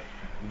neshama,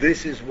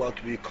 this is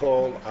what we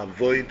call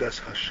avodas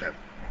Hashem.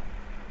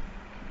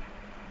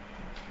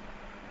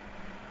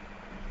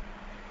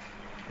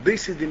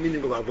 This is the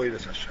meaning of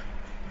avodas Hashem.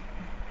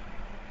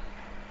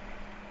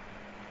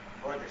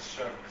 Avodas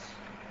service.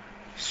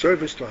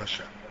 Service to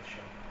Hashem.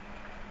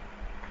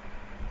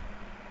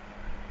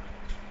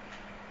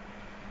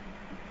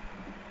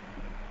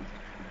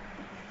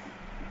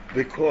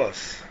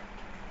 Because,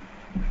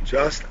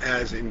 just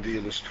as in the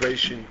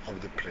illustration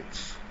of the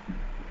prince,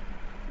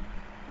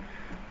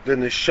 the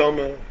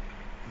neshama,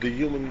 the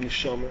human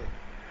neshama,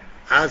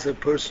 as a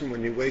person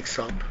when he wakes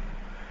up,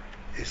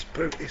 is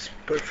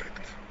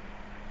perfect.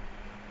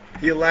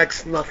 He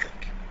lacks nothing.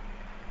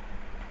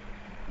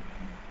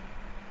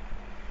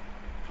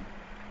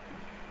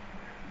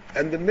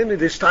 And the minute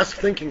he starts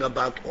thinking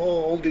about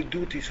all the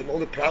duties and all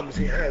the problems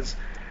he has,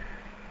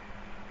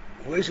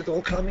 where is it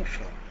all coming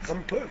from?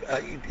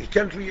 He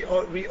can't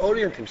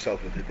reorient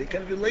himself with it. He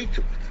can't relate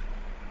to it.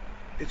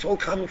 It's all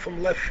coming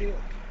from left field.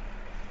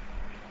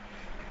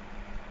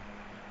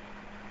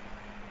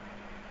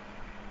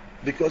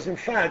 Because in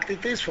fact,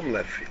 it is from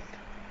left field.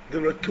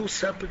 There are two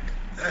separate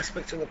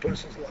aspects in a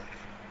person's life.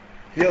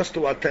 He has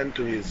to attend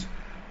to his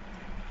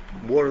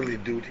worldly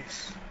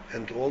duties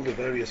and to all the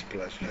various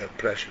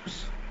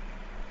pressures.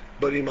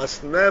 But he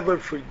must never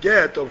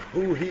forget of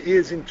who he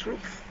is in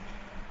truth.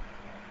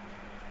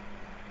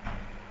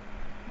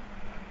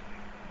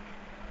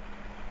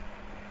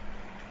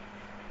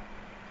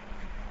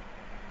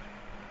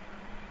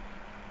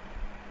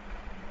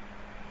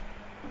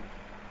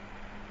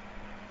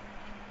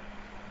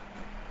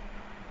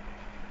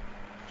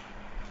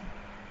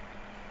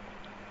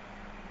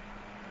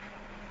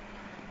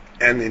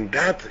 And in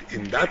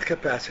that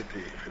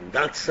capacity, in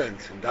that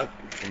sense,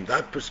 from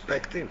that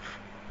perspective,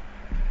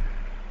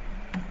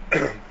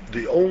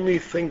 the only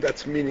thing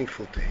that's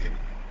meaningful to him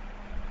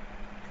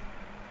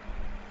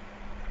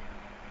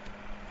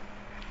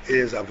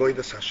is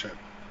avodas Hashem,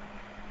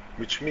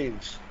 which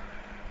means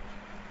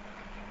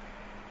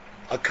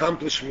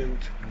accomplishment,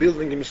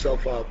 building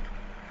himself up.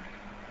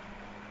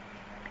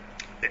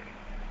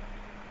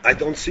 I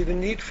don't see the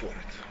need for it.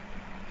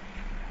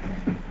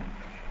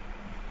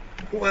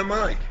 Who am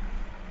I?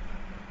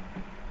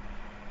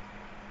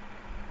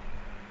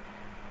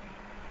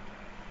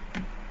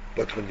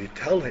 But when you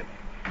tell him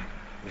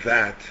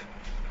that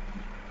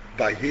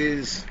by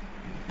his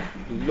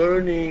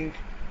learning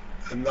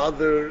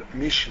another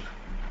Mishnah,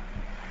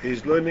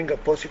 he's learning a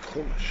Posik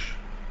Chumash,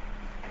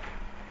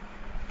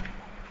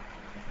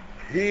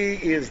 he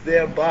is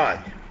thereby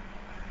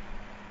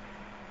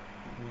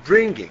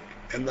bringing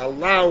and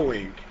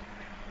allowing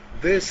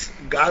this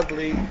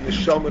godly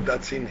neshama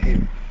that's in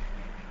him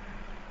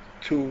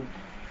to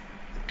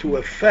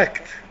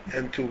affect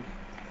and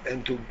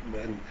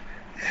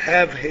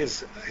have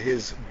his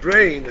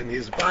brain and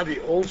his body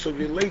also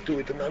relate to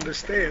it and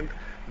understand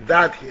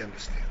that he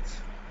understands.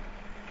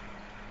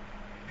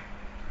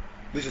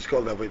 This is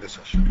called Avodas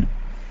Hashem.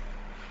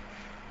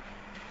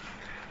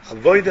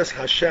 Avodas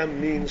Hashem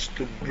means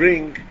to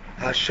bring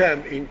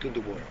Hashem into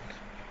the world.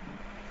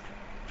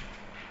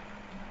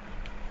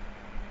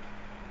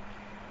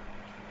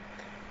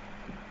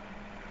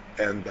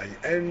 And by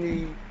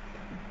anything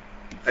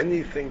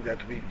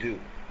that we do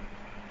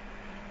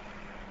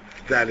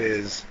that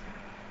is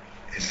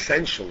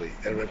essentially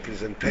a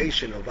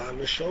representation of our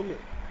neshama,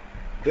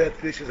 that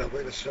this is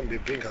Avodas Hashem, we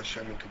bring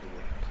Hashem into the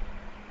world.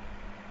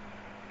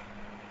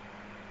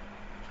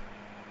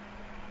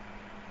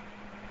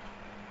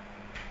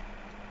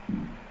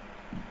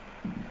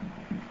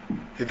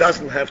 It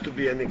doesn't have to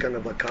be any kind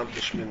of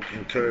accomplishment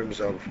in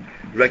terms of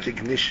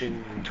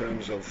recognition, in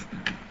terms of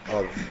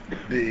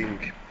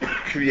being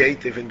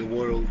creative in the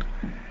world.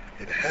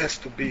 It has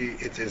to be,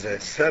 it is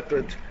a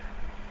separate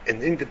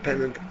and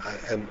independent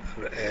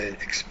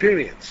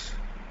experience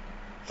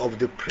of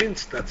the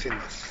prince that's in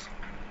us.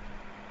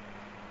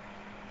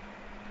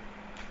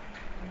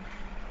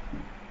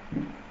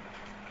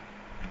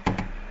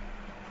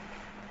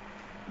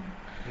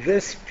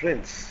 This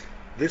prince,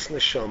 this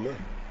neshama,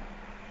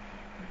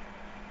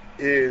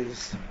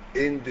 is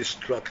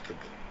indestructible.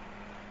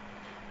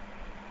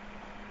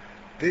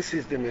 This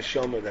is the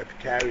neshama that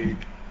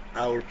carried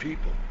our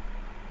people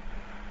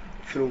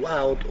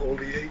throughout all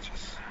the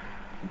ages,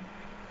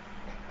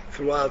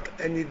 throughout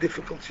any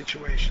difficult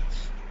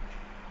situations,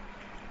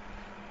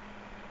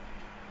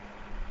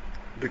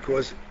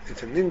 because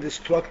it's an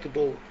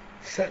indestructible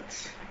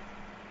sense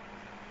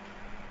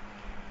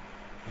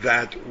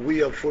that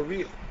we are for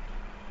real,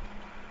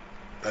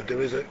 that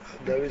there is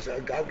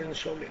a godly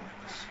neshama in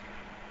us.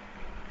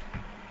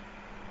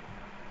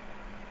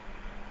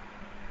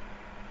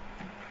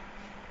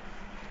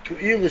 To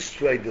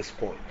illustrate this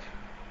point,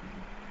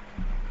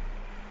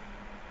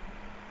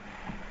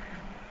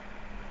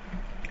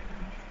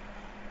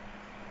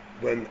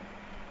 when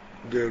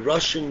the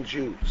Russian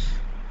Jews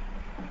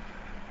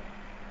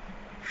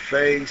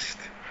faced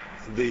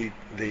the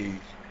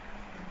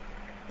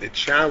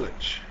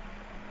challenge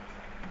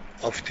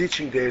of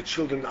teaching their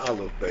children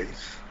Aleph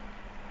Beis,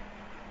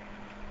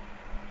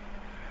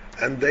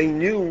 and they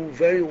knew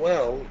very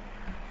well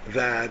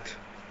that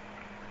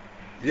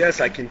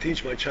yes, I can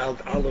teach my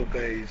child Aleph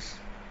Beis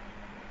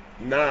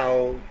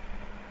now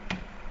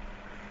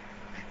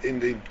in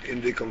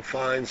the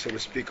confines, so to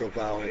speak, of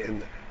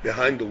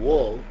behind the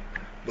wall,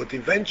 but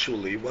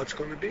eventually, what's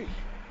going to be?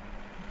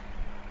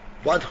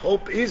 What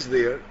hope is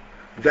there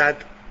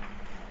that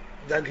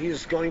he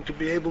is going to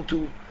be able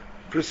to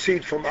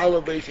proceed from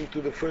Aleph Beis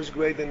into the first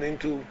grade and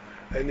into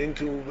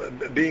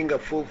being a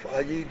full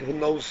Yid who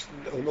knows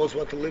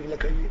what to live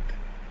like a Yid?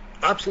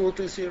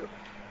 Absolutely zero.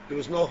 There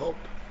was no hope.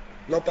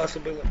 No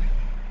possibility.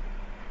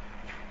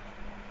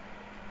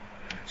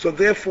 So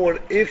therefore,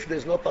 if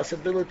there's no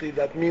possibility,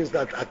 that means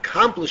that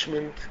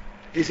accomplishment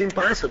is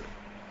impossible.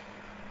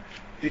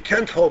 You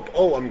can't hope,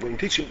 I'm going to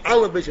teach him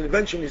Aleph Beis and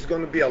eventually he's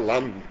going to be a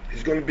Lamb,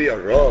 he's going to be a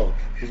Rav,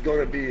 he's going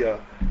to be a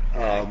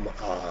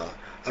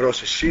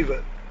Rosh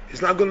Hashiva.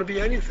 He's not going to be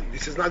anything.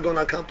 This is not going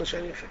to accomplish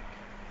anything.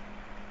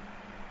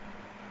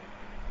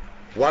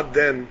 What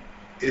then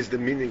is the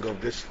meaning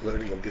of this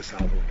learning of this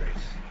Aleph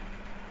Beis?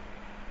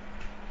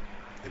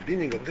 The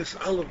meaning of this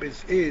Aleph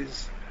Beis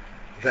is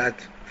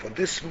that for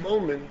this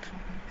moment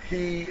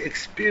he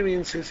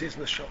experiences his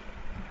neshama.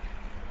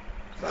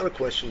 It's not a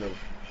question of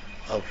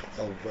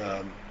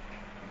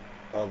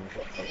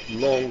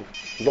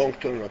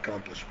long-term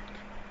accomplishment.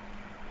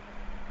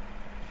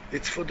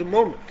 It's for the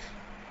moment.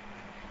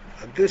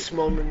 At this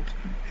moment,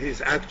 he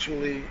is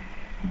actually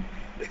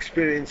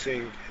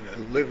experiencing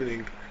and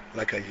living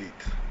like a Yid.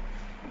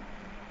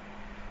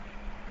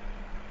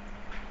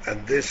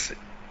 And this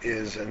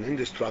is an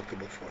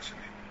indestructible force in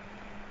him.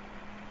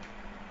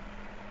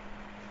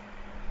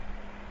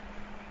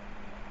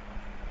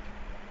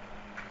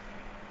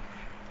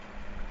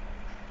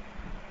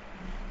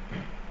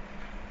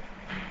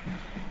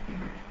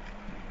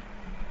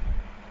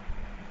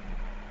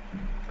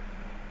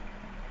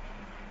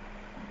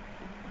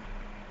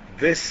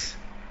 This,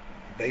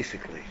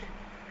 basically,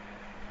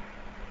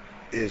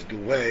 is the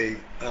way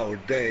our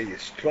day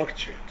is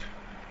structured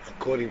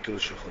according to the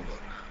Shulchan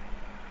Aruch.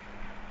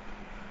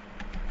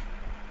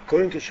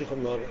 According to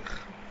Shulchan Aruch,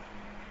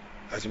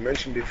 as I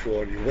mentioned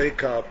before, you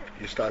wake up,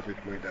 you start with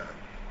Moedan.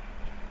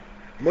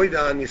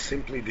 Moedan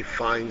simply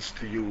defines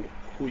to you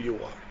who you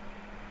are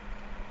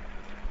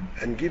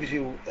and gives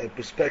you a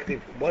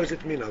perspective. What does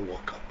it mean I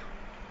woke up?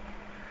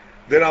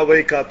 Then I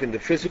wake up in the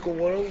physical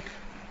world.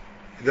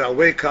 Then I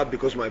wake up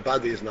because my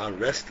body is not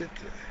rested,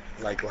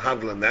 like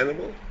an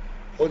animal,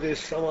 or there's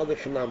some other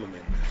phenomenon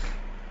in this.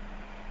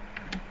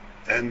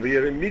 And we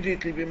are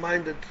immediately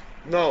reminded,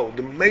 no,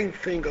 the main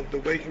thing of the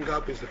waking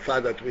up is the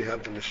fact that we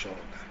have the neshama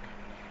back.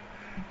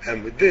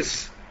 And with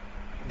this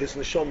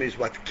neshama is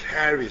what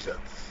carries us.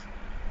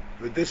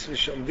 With this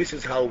neshama, this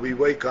is how we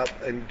wake up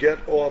and get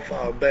off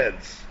our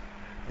beds.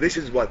 This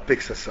is what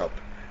picks us up.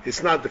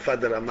 It's not the fact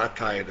that I'm not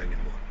tired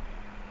anymore.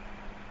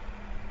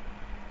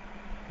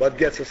 What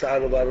gets us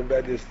out of our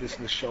bed is this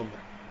neshama.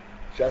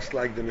 Just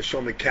like the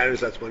neshama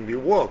carries us when we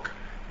walk,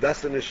 that's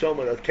the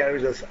neshama that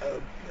carries us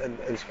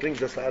and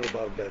springs us out of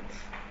our beds.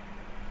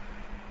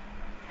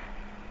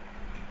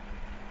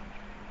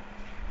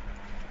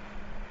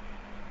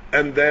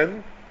 And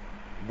then,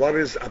 what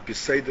is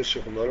Apisei de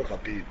Shulchan Aruch,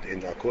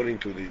 according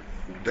to the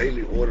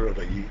daily order of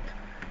a Yid?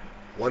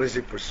 What does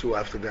he pursue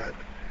after that?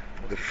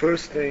 The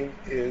first thing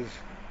is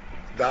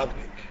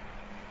davening.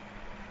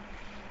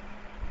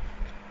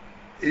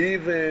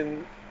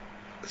 Even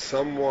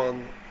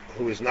someone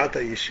who is not a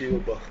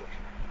yeshiva bacher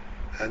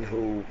and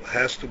who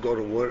has to go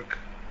to work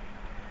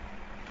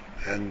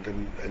and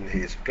he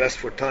is pressed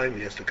for time,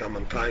 he has to come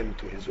on time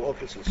to his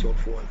office and so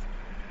forth.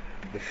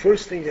 The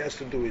first thing he has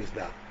to do is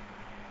daven.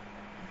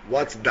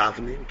 What's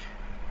davening?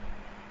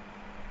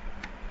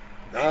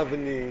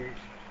 Davening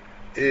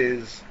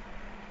is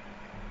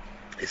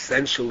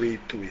essentially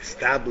to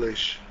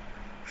establish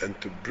and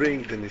to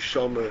bring the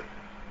neshama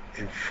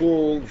in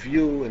full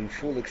view and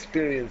full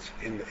experience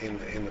in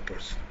the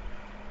person.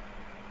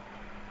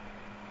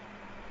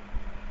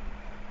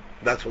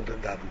 That's what the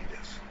davening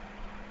is.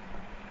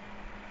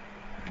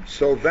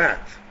 So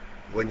that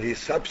when he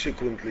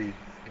subsequently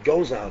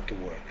goes out to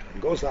work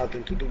and goes out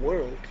into the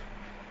world,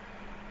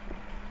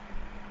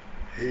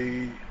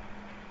 he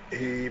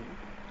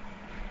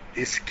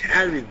is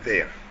carried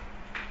there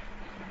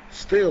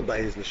still by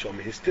his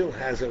neshama. He still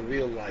has a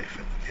real life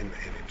in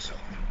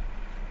himself.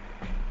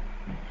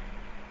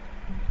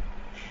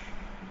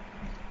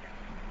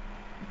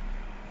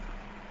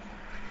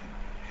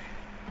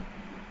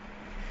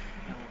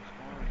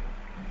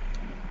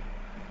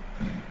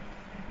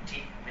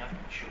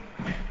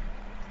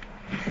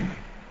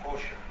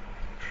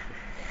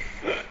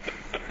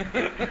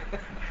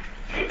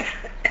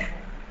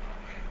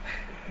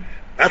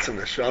 That's a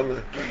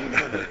neshama.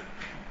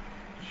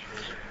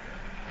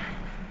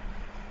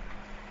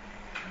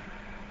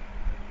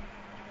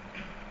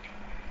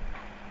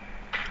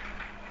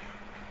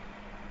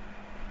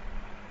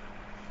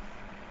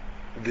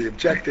 The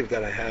objective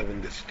that I have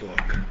in this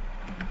talk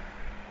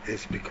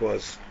is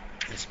because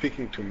in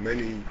speaking to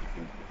many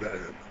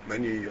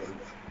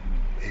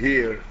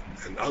here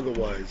and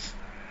otherwise,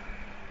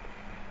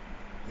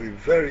 we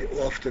very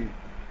often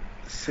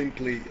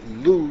simply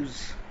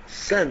lose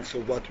sense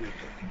of what we're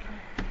doing.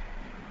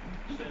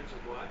 Sense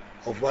of what?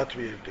 Of what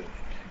we are doing.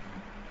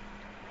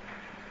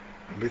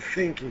 We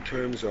think in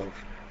terms of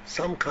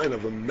some kind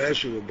of a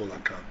measurable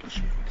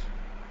accomplishment.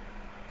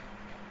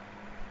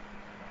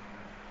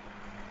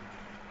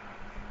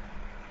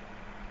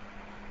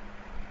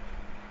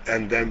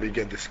 And then we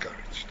get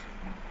discouraged.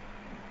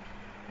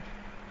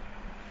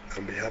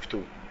 And we have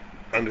to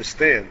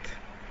understand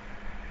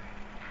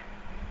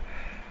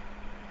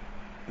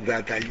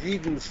that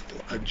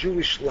a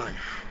Jewish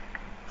life,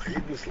 a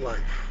Yidden's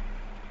life,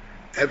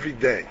 every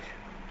day,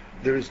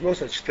 there is no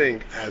such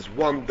thing as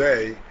one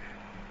day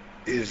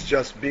is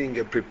just being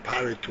a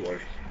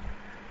preparatory.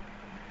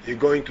 You're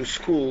going to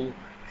school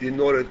in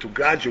order to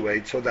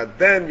graduate so that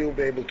then you'll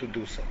be able to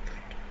do something.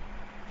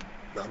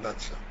 No,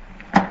 that's so.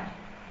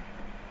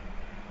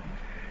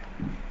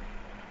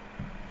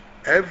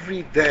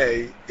 Every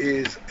day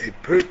is a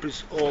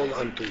purpose all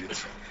unto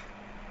itself.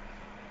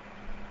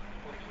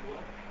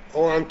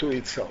 All unto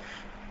itself.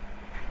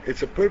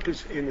 It's a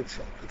purpose in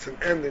itself. It's an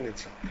end in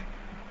itself.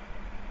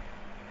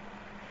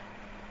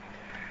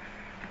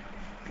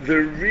 The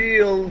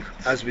real,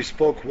 as we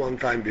spoke one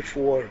time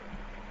before,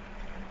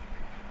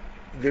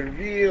 the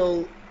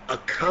real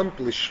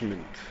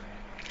accomplishment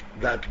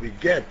that we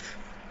get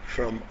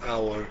from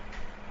our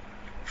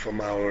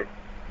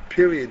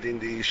period in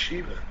the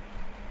yeshiva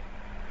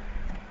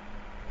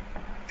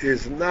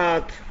is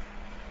not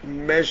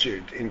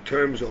measured in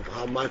terms of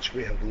how much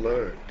we have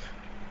learned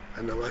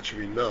and how much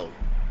we know,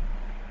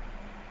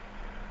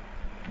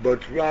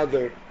 but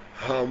rather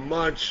how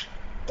much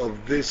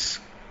of this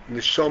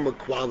neshama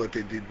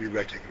quality did we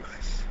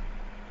recognize.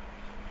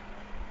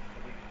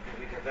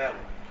 We develop.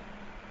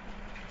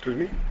 To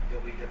me?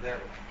 That we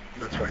develop.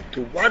 That's right.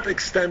 To what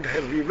extent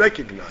have we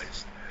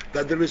recognized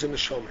that there is a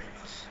neshama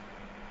in us?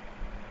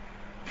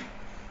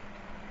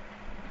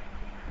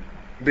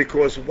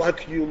 Because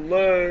what you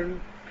learn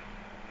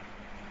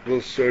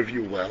will serve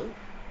you well,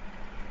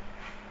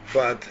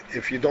 but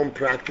if you don't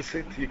practice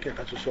it, you can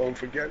catch and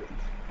forget it.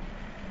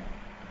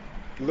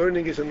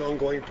 Learning is an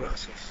ongoing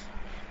process.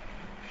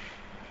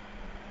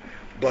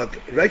 But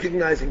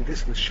recognizing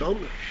this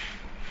neshama,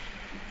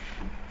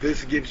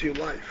 this gives you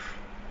life.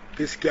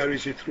 This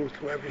carries you through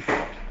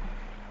everything.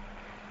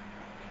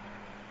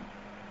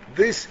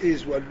 This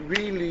is what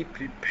really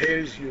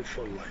prepares you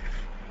for life.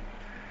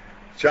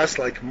 Just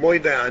like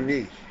Moida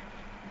Ani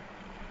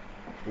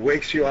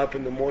wakes you up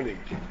in the morning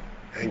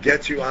and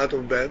gets you out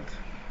of bed,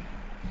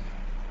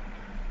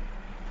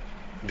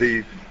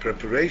 the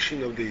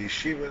preparation of the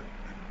yeshiva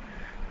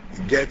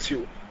gets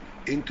you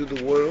into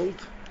the world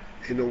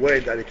in a way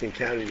that it can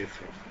carry you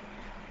through.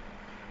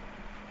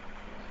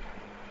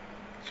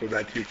 So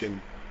that you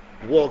can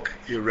walk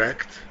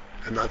erect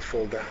and not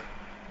fall down.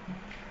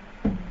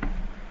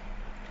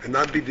 And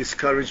not be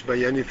discouraged by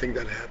anything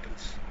that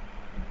happens.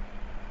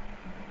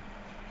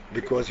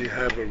 Because you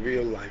have a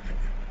real life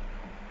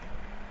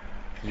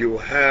in you. You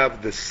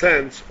have the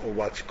sense of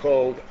what's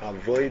called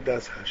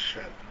Avodas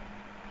Hashem.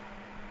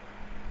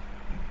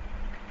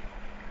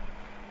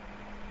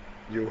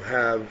 You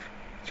have,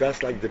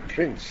 just like the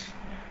prince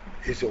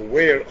is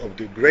aware of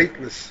the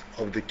greatness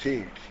of the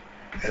king,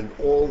 and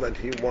all that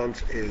he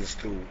wants is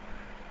to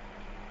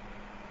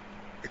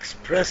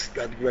express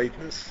that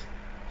greatness,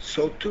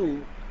 so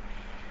too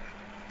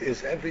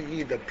is every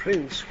Yid a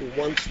prince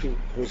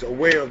who's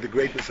aware of the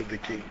greatness of the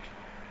king,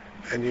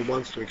 and he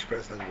wants to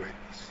express that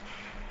greatness.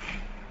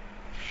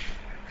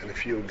 And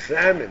if you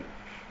examine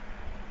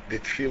the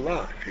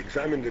tefillah, if you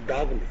examine the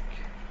davening,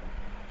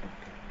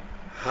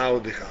 how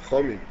the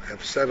Chachomim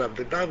have set up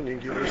the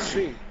davening, you will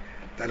see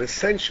that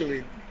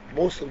essentially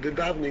most of the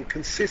davening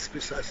consists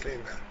precisely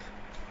in that.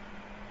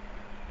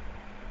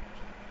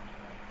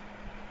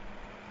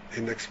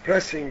 In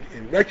expressing,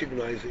 in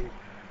recognizing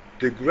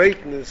the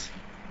greatness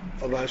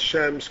of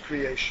Hashem's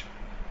creation.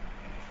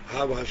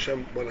 What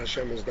Hashem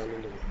has done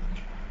in the world.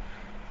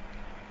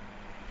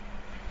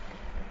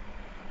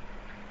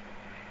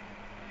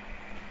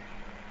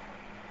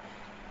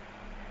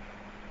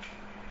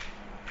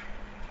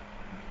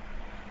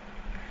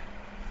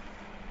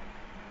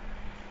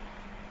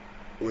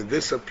 With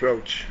this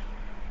approach,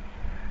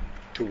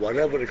 to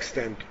whatever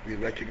extent we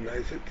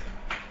recognize it,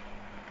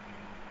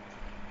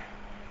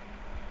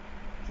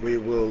 we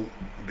will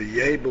be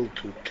able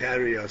to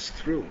carry us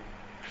through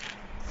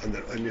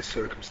under any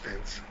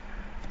circumstance,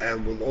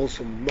 and will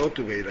also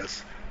motivate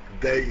us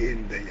day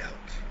in, day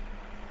out.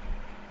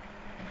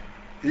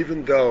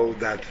 Even though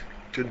that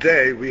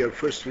today we are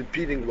first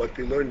repeating what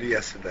we learned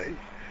yesterday,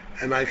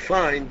 and I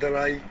find that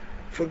I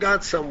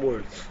forgot some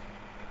words.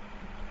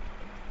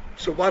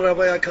 So what have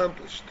I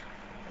accomplished?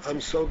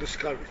 I'm so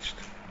discouraged.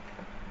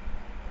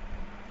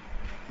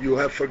 You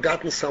have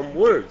forgotten some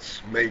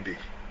words, maybe,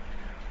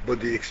 but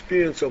the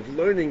experience of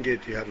learning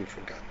it, you haven't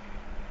forgotten.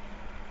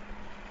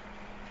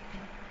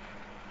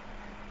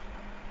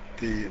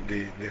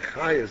 The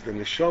chayas, the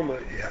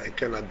neshama, it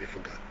cannot be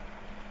forgotten.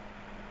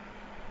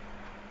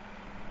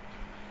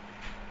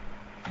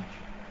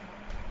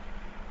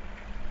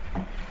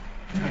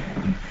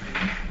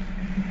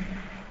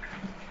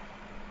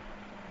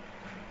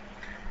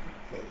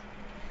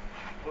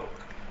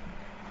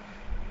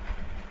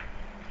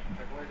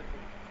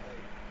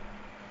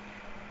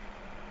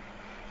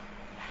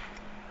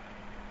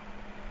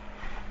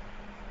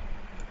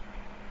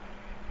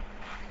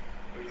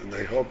 And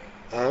I hope,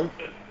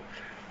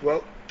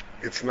 well,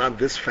 it's not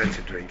this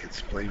fancy drink,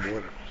 it's plain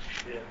water.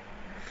 Yeah.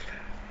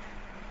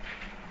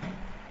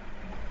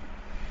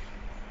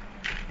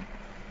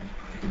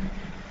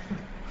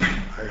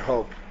 I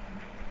hope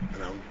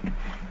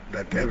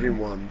that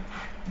everyone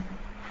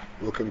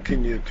will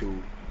continue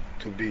to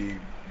be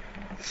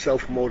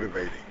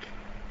self-motivating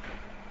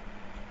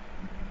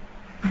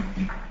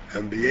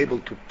and be able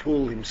to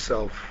pull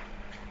himself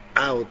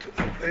out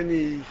of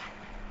any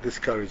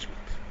discouragement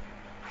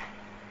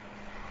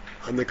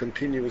on a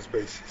continuous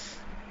basis.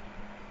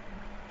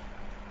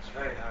 It's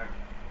very hard.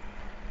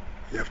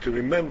 You have to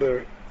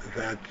remember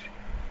that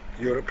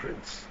you're a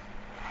prince.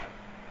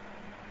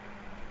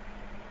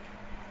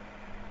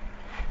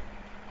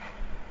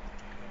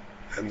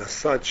 And as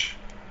such,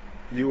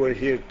 you are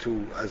here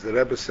to, as the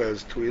Rebbe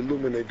says, to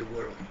illuminate the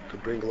world, to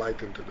bring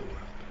light into the world.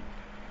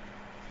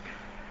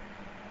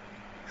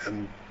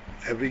 And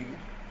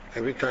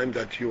every time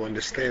that you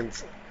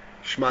understand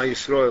Shema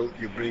Yisrael,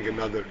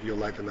 you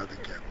light another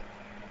candle.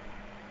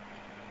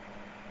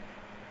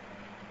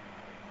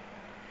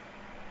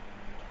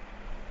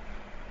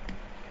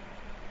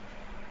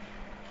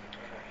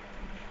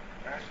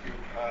 Ask you,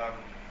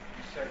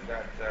 you said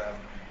that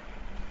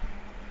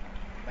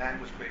man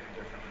was created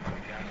differently from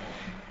the animals.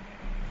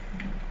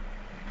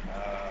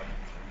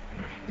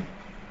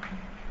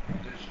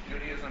 Does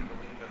Judaism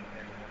believe in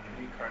the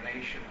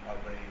reincarnation of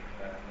a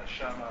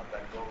neshama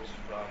that goes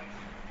from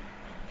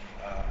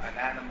an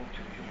animal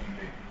to a human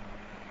being?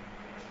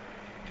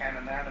 Can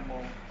an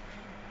animal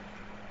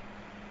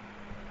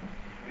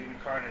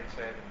reincarnate,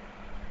 say,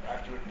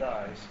 after it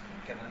dies,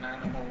 can an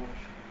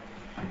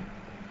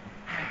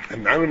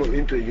animal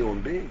into a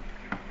human being?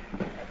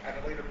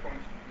 at a later point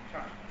in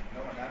time?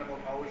 No, an animal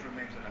always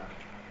remains an animal.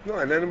 No,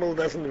 an animal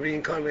doesn't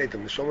reincarnate. The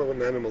neshama of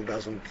an animal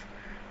doesn't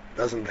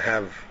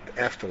have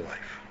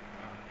afterlife.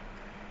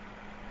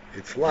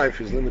 Its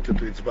life is limited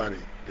to its body.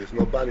 There's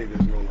no body,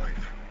 there's no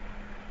life.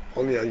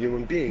 Only a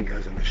human being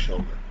has a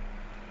neshama,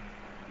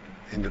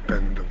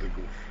 independent of the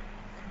goof.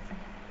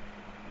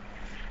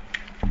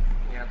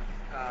 Yeah.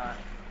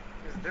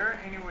 Is there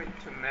any way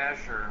to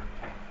measure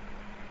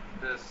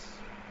this,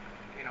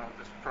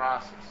 this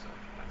process of,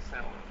 let's say,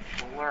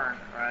 we learn,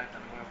 right?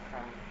 And we're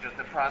from just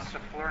the process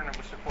of learning,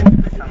 we're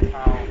supposed to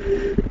somehow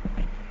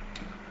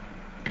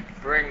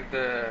bring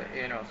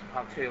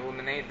somehow to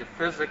eliminate the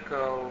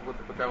physical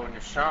with our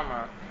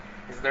neshama.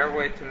 Is there a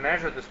way to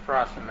measure this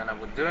process? I mean, are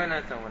we doing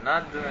it and we're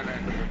not doing it?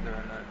 Are we doing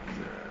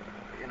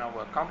it,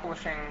 we're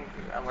accomplishing,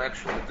 are we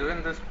actually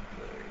doing this?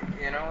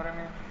 You know what I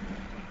mean?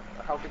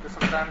 How, because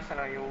sometimes,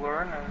 you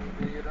learn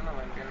and you don't know,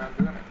 and you're not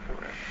doing it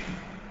correct.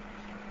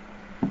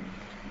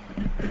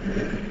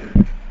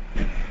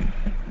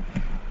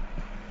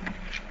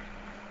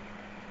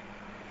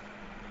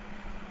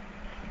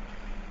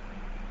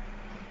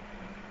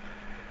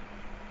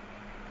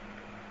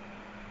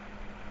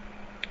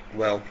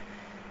 Well,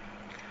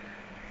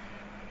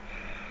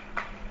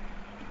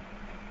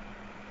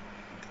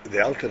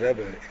 the Alter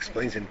Rebbe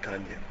explains in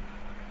Tanya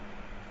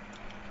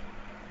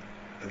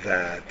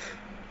that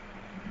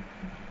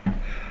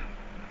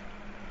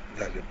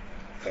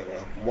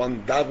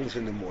one davens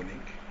in the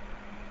morning,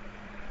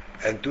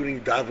 and during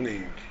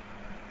davening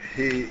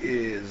he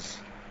is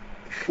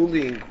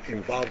fully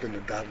involved in the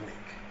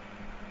davening.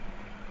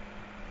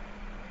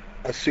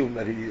 Assume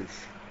that he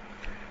is,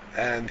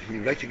 and he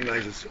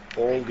recognizes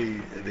all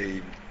the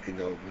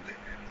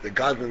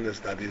godliness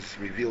that is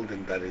revealed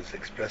and that is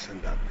expressed in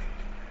davening,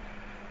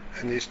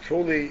 and he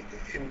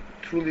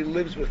truly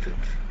lives with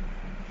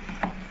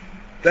it.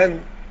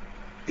 Then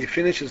he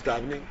finishes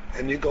davening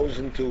and he goes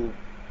into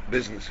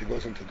business. He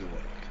goes into the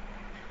world.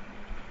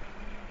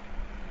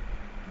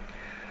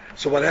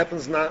 So what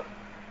happens now?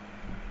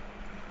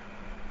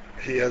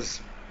 He has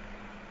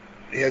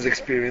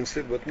experienced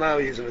it, but now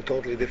he's in a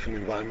totally different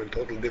environment,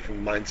 totally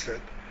different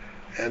mindset,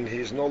 and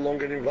he's no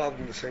longer involved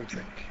in the same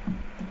thing.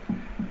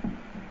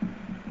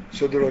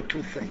 So there are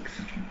two things.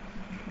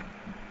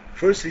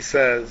 First, he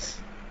says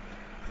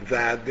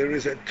that there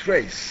is a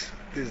trace,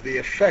 there's the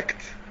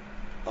effect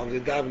of the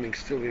davening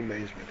still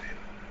remains with him.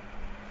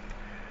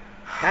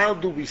 How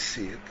do we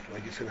see it?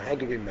 Like you said, how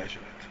do we measure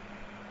it?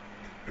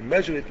 We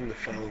measure it in the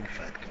following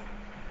factor.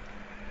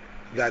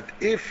 That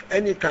if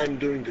any time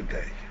during the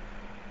day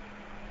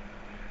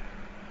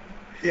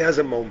he has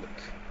a moment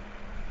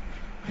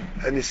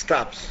and he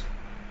stops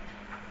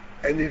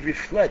and he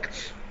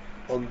reflects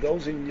on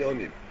those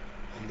inyonim,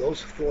 on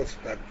those thoughts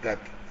that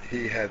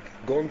he had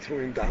gone through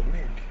in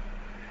davening,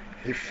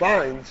 he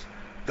finds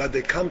that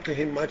they come to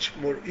him much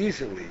more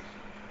easily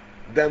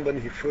than when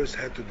he first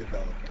had to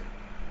develop them.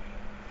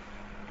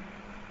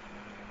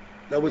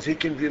 In other words, he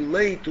can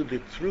relate to the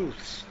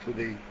truths, to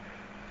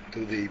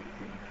the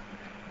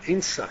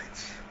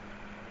insights,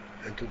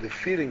 and to the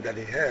feeling that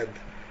he had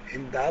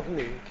in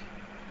davening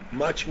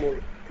much more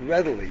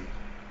readily.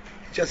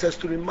 He just has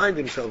to remind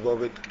himself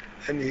of it,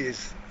 and he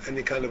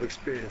kind of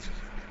experiences it.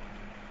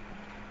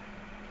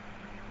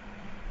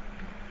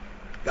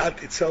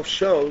 That itself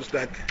shows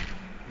that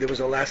there was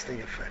a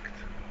lasting effect.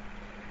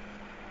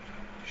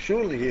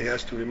 Surely he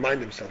has to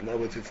remind himself. In other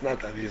words, he's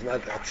not a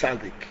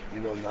tzaddik,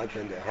 not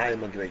in the higher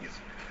madrigas.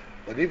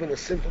 But even a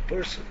simple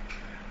person,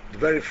 the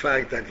very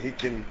fact that he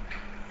can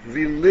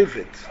relive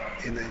it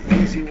in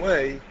an easy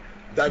way,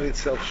 that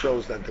itself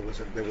shows that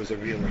there was a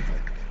real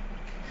effect.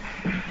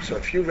 So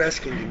if you're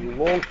asking in the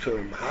long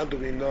term, how do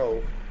we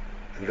know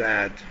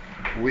that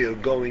we are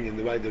going in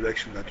the right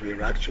direction, that we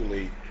are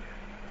actually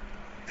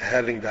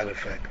having that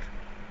effect?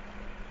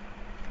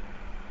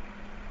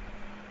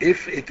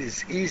 If it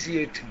is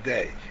easier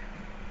today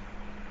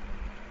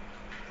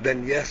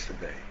than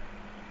yesterday,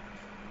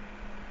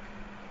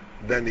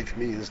 then it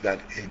means that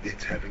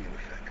it's having an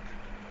effect.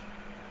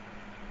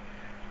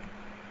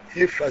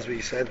 If, as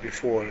we said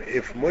before,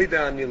 if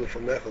Moida Ani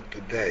Lefanecha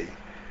today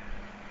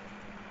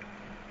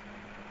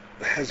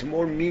has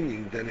more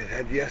meaning than it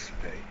had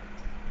yesterday,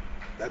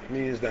 that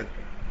means that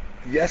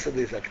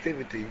yesterday's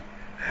activity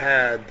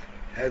had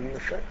an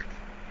effect.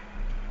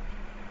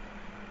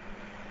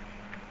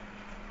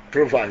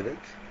 Provided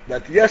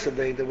that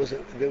yesterday there was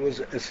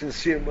a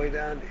sincere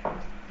Moida Ani.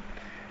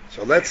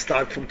 So let's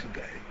start from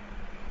today,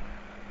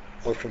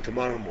 or from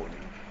tomorrow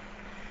morning.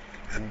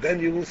 And then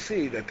you will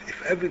see that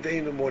if every day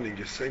in the morning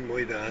you say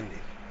Moida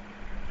Ani,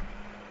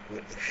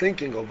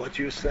 thinking of what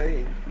you're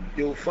saying,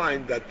 you'll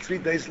find that 3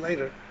 days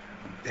later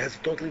it has a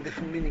totally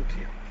different meaning to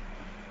you.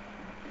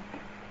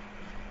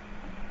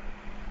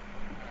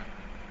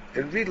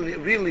 It really,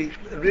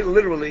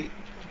 literally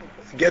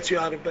gets you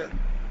out of bed.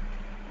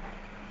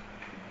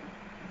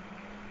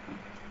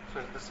 So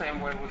it's the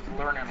same way with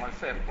learning. Let's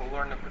say if we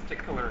learn a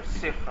particular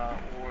sikha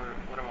or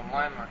whatever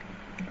lama,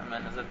 I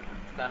mean, is it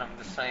kind of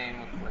the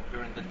same like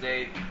during the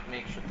day? It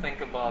makes you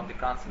think about the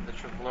concept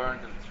that you've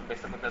learned. So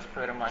basically, that's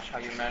pretty much how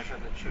you measure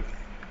that you've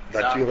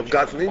That you have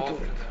gotten into it.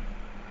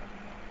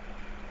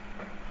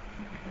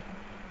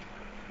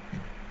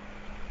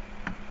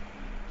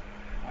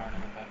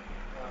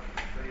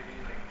 Good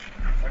evening.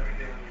 Every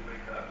day when you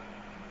wake up,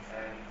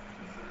 and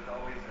so there's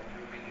always a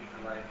new meaning to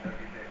life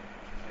every day.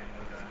 Same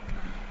with that.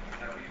 Is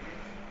that what you mean?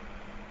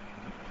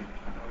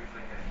 Always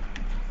like that.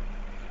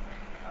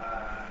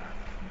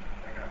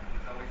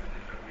 There's always a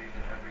different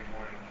reason every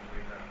morning to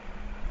wake up.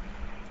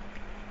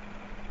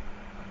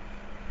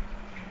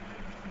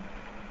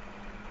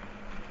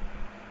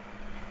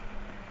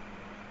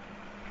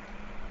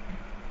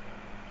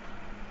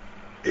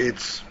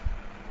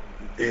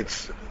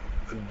 It's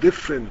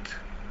different.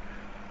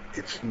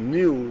 It's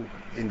new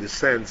in the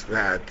sense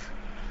that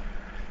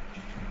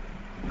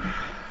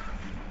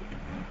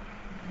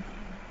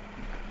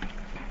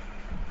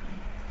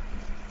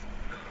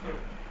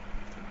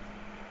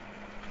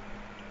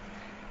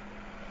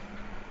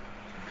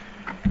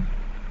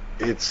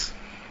it's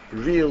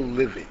real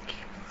living.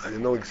 I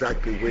know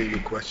exactly where your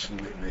question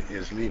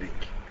is leading.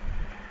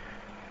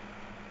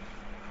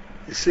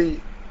 You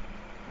see,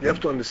 you have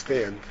to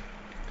understand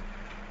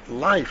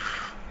life.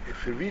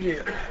 If you really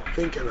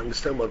think and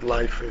understand what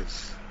life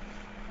is,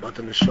 what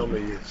the neshama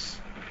is,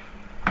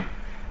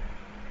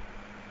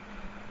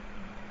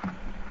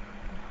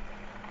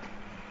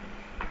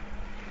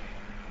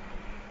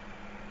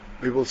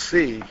 we will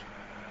see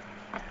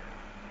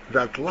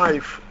that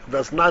life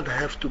does not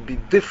have to be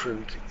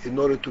different in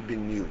order to be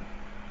new.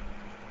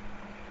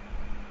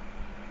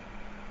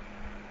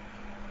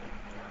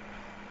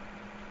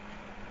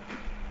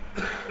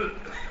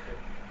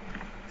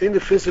 In the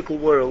physical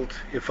world,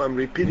 if I'm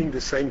repeating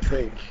the same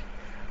thing,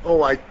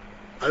 I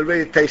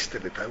already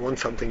tasted it, I want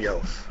something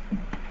else.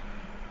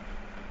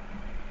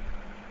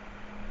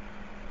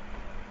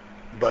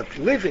 But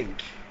living,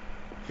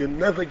 you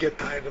never get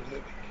tired of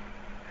living.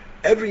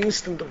 Every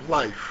instant of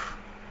life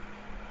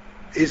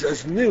is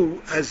as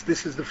new as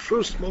this is the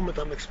first moment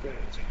I'm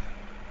experiencing.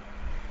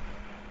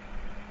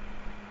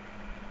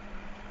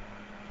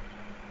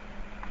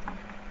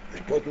 The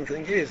important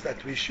thing is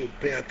that we should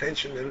pay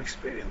attention and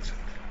experience it.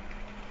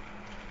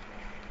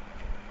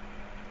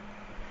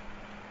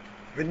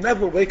 We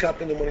never wake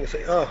up in the morning and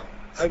say,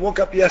 I woke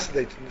up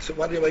yesterday, so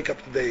why do you wake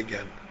up today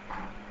again?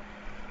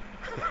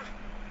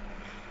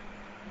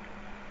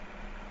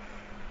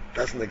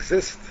 Doesn't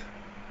exist.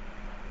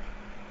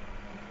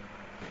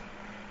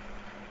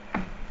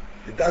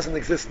 It doesn't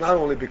exist not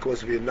only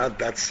because we're not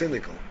that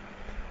cynical,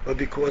 but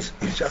because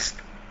it's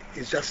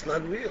just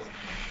not real.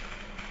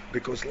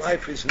 Because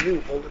life is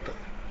new all the time.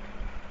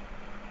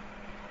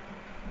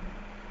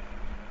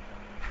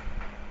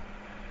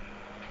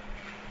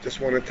 Just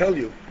want to tell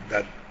you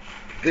that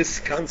this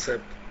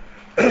concept,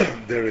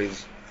 there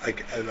is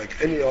like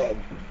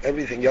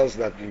everything else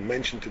that we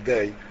mentioned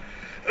today,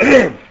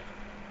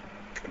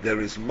 there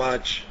is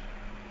much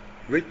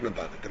written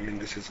about it. I mean,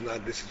 this is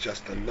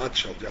just a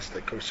nutshell, just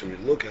a cursory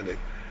look at it,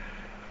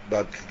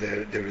 but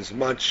there is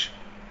much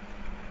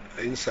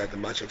insight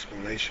and much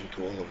explanation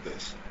to all of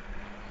this.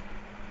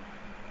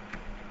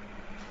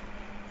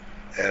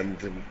 And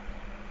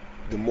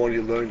the more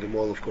you learn, the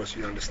more, of course,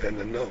 you understand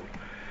and know.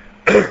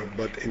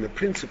 But in the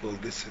principle,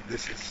 this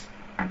is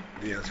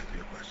the answer to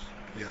your question.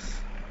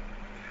 Yes.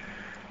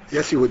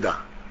 Yes, Yehuda.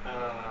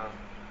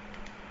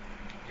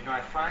 I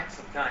find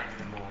sometime in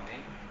the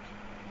morning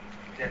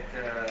that,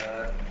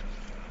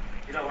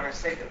 when I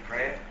say the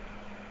prayer,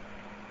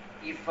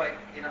 if I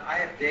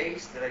have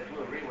days that I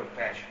do it really with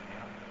passion,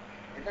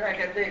 and then I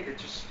get days that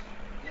just,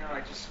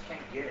 I just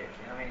can't get it,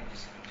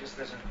 it just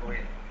doesn't go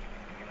in,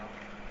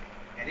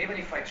 and even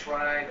if I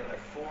try, that I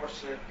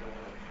force it, or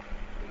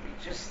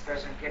it just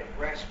doesn't get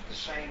grasped the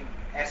same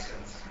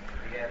essence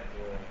yet.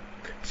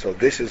 So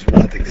this is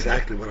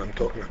exactly what I'm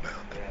talking about.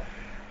 Yeah.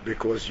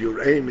 Because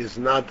your aim is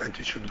not that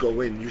you should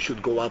go in, you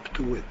should go up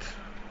to it.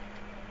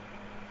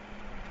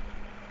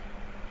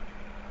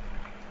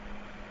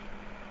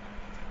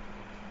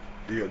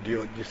 Do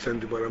you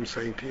understand what I'm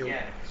saying to you?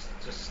 Yeah, it's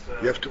just...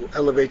 You have to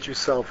elevate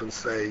yourself and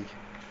say,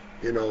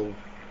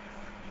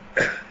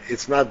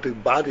 it's not the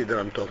body that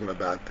I'm talking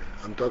about.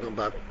 I'm talking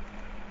about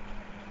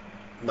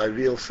my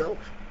real self,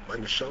 my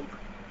neshama.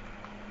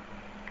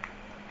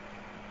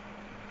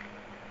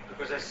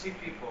 Because I see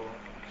people,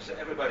 because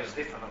everybody's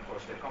different, of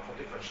course. They come from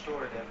different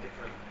story, they have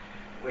different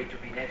way to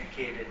be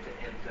educated,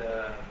 and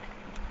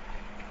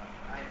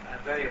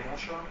I'm very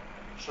emotional.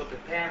 So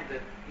depend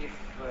that if,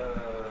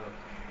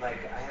 like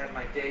I have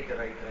my day that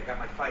I got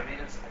my 5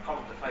 minutes, I call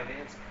them the 5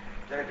 minutes,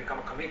 then I become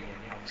a comedian,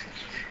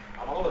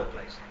 I'm all over the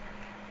place.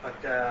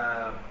 But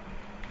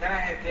then I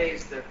have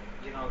days that,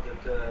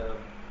 that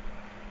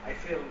I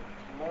feel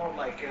more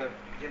like,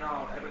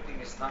 everything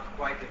is not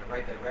quite in the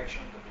right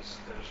direction.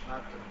 There's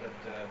not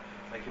that,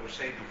 like you were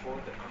saying before,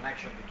 the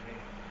connection between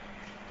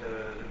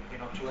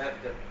to have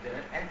the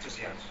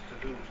enthusiasm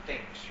to do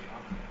things,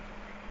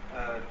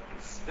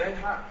 it's very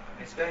hard. I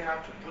mean, it's very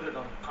hard to put it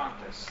on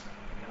contest.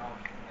 You know,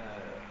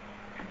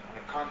 on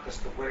a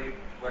contest of where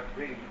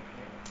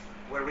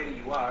really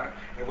you are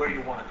and where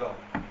you want to go.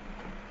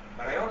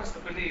 But I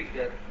honestly believe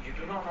that you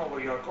do not know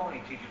where you are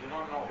going to. You do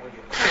not know where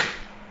you're going.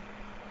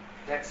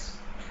 That's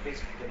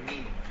basically the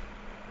meaning.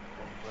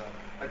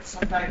 But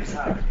sometimes it's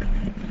hard.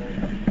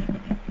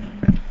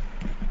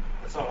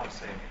 That's all I'm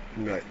saying.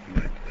 Right.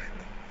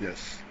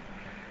 Yes.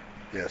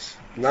 Yes.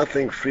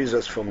 Nothing frees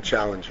us from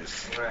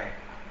challenges. Right.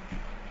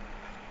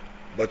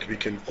 But we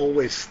can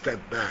always step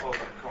back.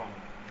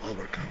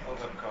 Overcome.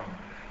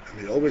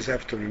 And we always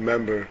have to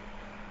remember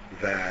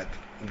that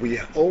we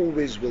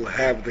always will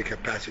have the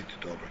capacity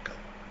to overcome.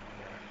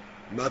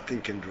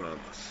 Nothing can drown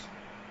us.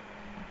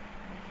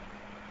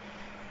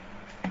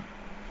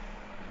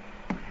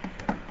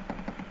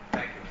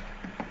 Thank you.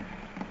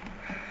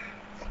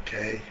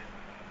 Okay.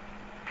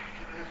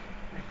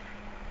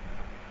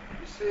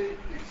 You say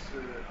it's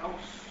our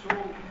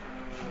soul,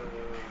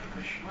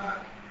 Neshama,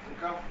 and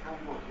come from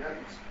God. Yeah,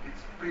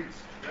 it's prince.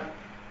 Yeah.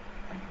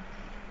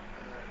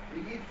 We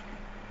need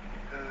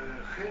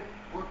head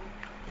what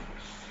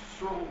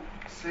soul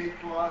say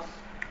to us,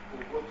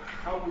 or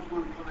how it's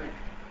going to connect.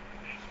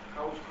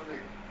 How it's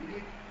connected. We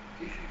need,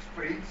 if it's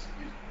prince,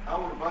 is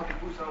our body.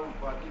 Who's our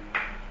body?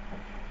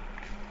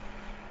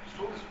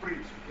 Soul is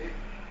prince. Okay.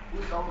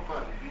 Who's our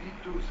body? We need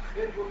to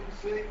head what we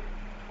say.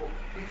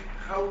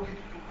 How it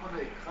to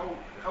connect,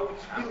 how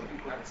it's feel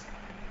because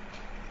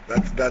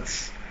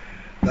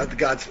That's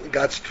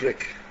God's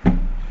trick.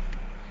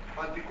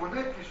 But the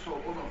connect is so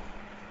or not?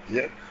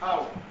 Yeah.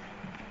 How?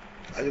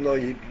 I don't know.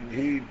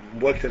 He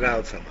worked it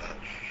out somehow.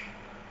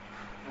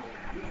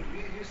 No,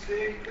 you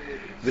say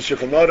The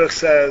Shulchan Aruch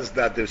says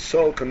that the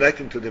soul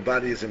connecting to the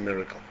body is a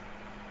miracle.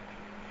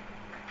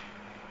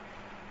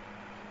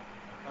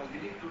 we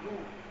need to do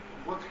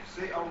what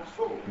say our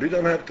soul. We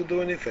don't have to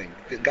do anything.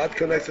 God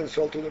connects the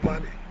soul to the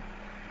body,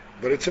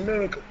 but it's a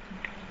miracle.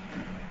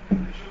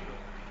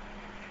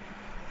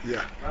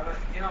 Yeah. Robert,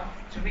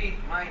 to me,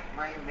 my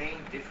main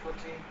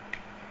difficulty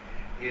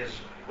is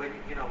when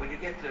you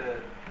get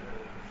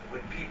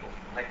with people.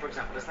 Like for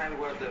example, last time we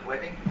were at the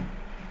wedding.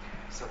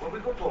 So when we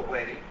go to a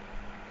wedding,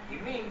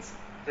 it means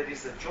that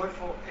it's a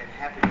joyful and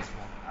happiness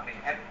moment. I mean,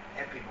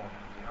 happy moment.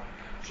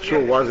 So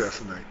Sure was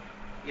yesterday.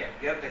 Yeah,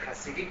 you have the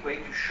Hasidic way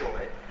to show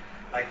it.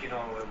 Like,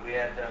 we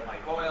had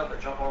Mike Oil, the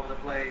jump over the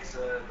place,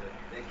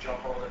 they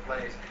jump over the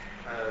place,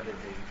 the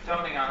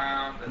turning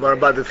around. What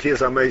about the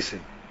Tchias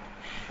Amazing?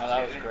 Oh,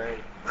 that was great.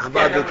 How Yeah,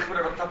 about then we put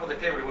it on top of the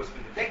table. It was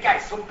that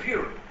guy's so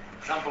pure.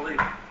 It's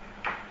unbelievable.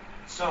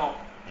 So,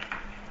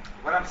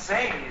 what I'm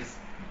saying is,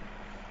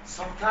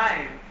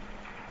 sometimes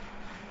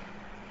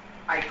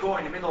I go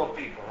in the middle of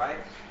people, right?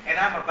 And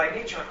I'm by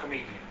nature a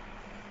comedian.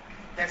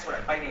 That's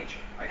what by nature.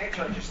 By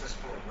nature, I'm just a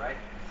sport, right?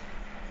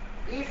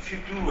 If you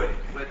do it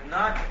with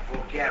not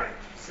vulgarity,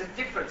 it's the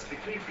difference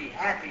between being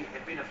happy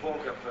and being a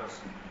vulgar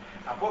person.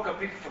 Now, vulgar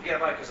people forget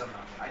about it because I'm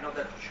not. I know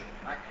that for sure,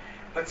 right?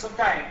 But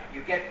sometimes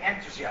you get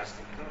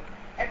enthusiastic,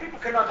 and people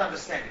cannot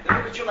understand it. They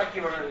look at you like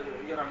you're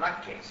a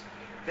nutcase.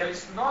 There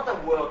is not a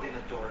word in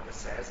the Torah that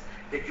says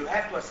that you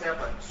have to serve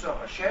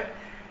Hashem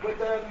with,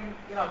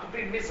 to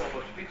be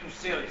miserable, to be too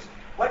serious.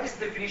 What is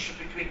the definition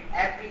between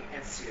happy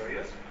and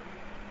serious?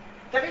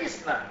 There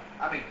is none.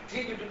 I mean,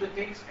 till you do the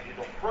things and you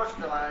don't cross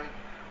the line,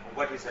 or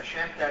what is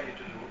Hashem tell you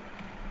to do,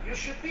 you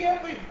should be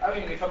happy. I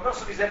mean, if a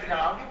person is happy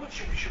around you,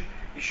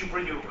 it should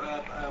bring you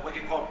what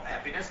you call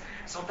happiness.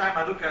 Sometimes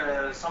I look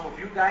at some of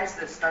you guys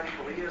that study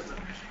for years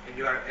and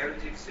you are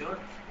heritage student,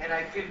 and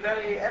I feel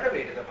very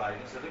elevated about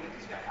it. So look at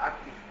this guy.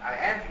 I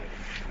am here.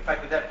 If I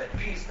could have that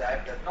peace,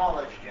 that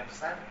knowledge, do you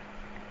understand?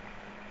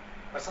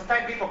 But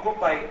sometimes people go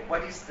by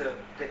what is the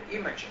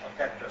image of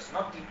that person,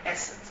 not the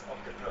essence of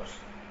the person.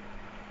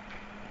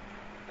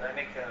 Did I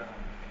make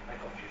my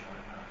confusion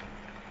right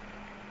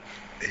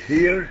now?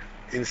 Here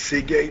in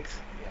Seagate,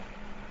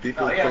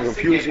 people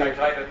confuse you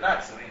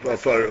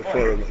for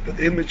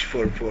the image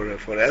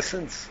for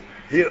essence.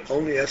 Here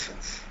only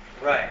essence.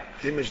 Right.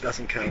 The image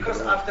doesn't count.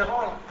 Because at all. after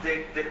all,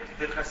 the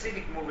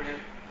Hasidic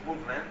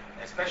movement,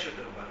 especially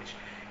the Lubavitch,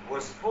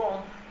 was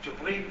born to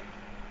bring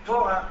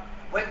Torah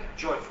with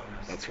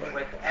joyfulness. That's right.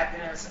 With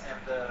happiness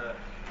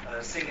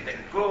and singing the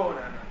good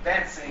and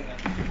dancing.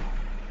 And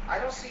I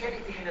don't see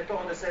anything in the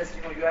Torah that says,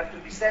 you have to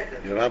be sad.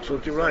 You're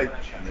absolutely right.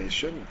 They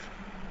shouldn't.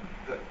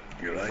 Good.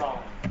 You're right. So,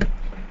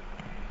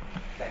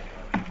 thank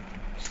you.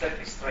 Set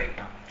me straight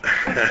now.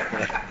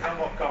 No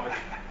more comedy.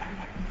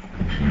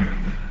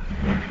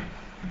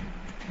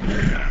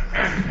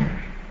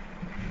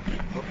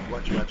 Oh,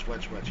 watch. You're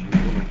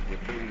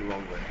pulling the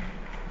wrong way.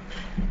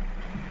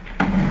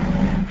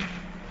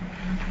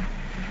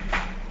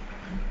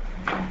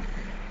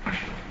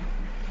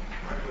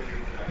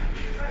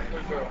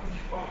 Good girl.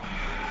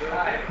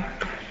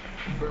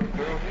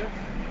 Girl here?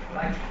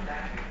 Like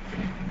that.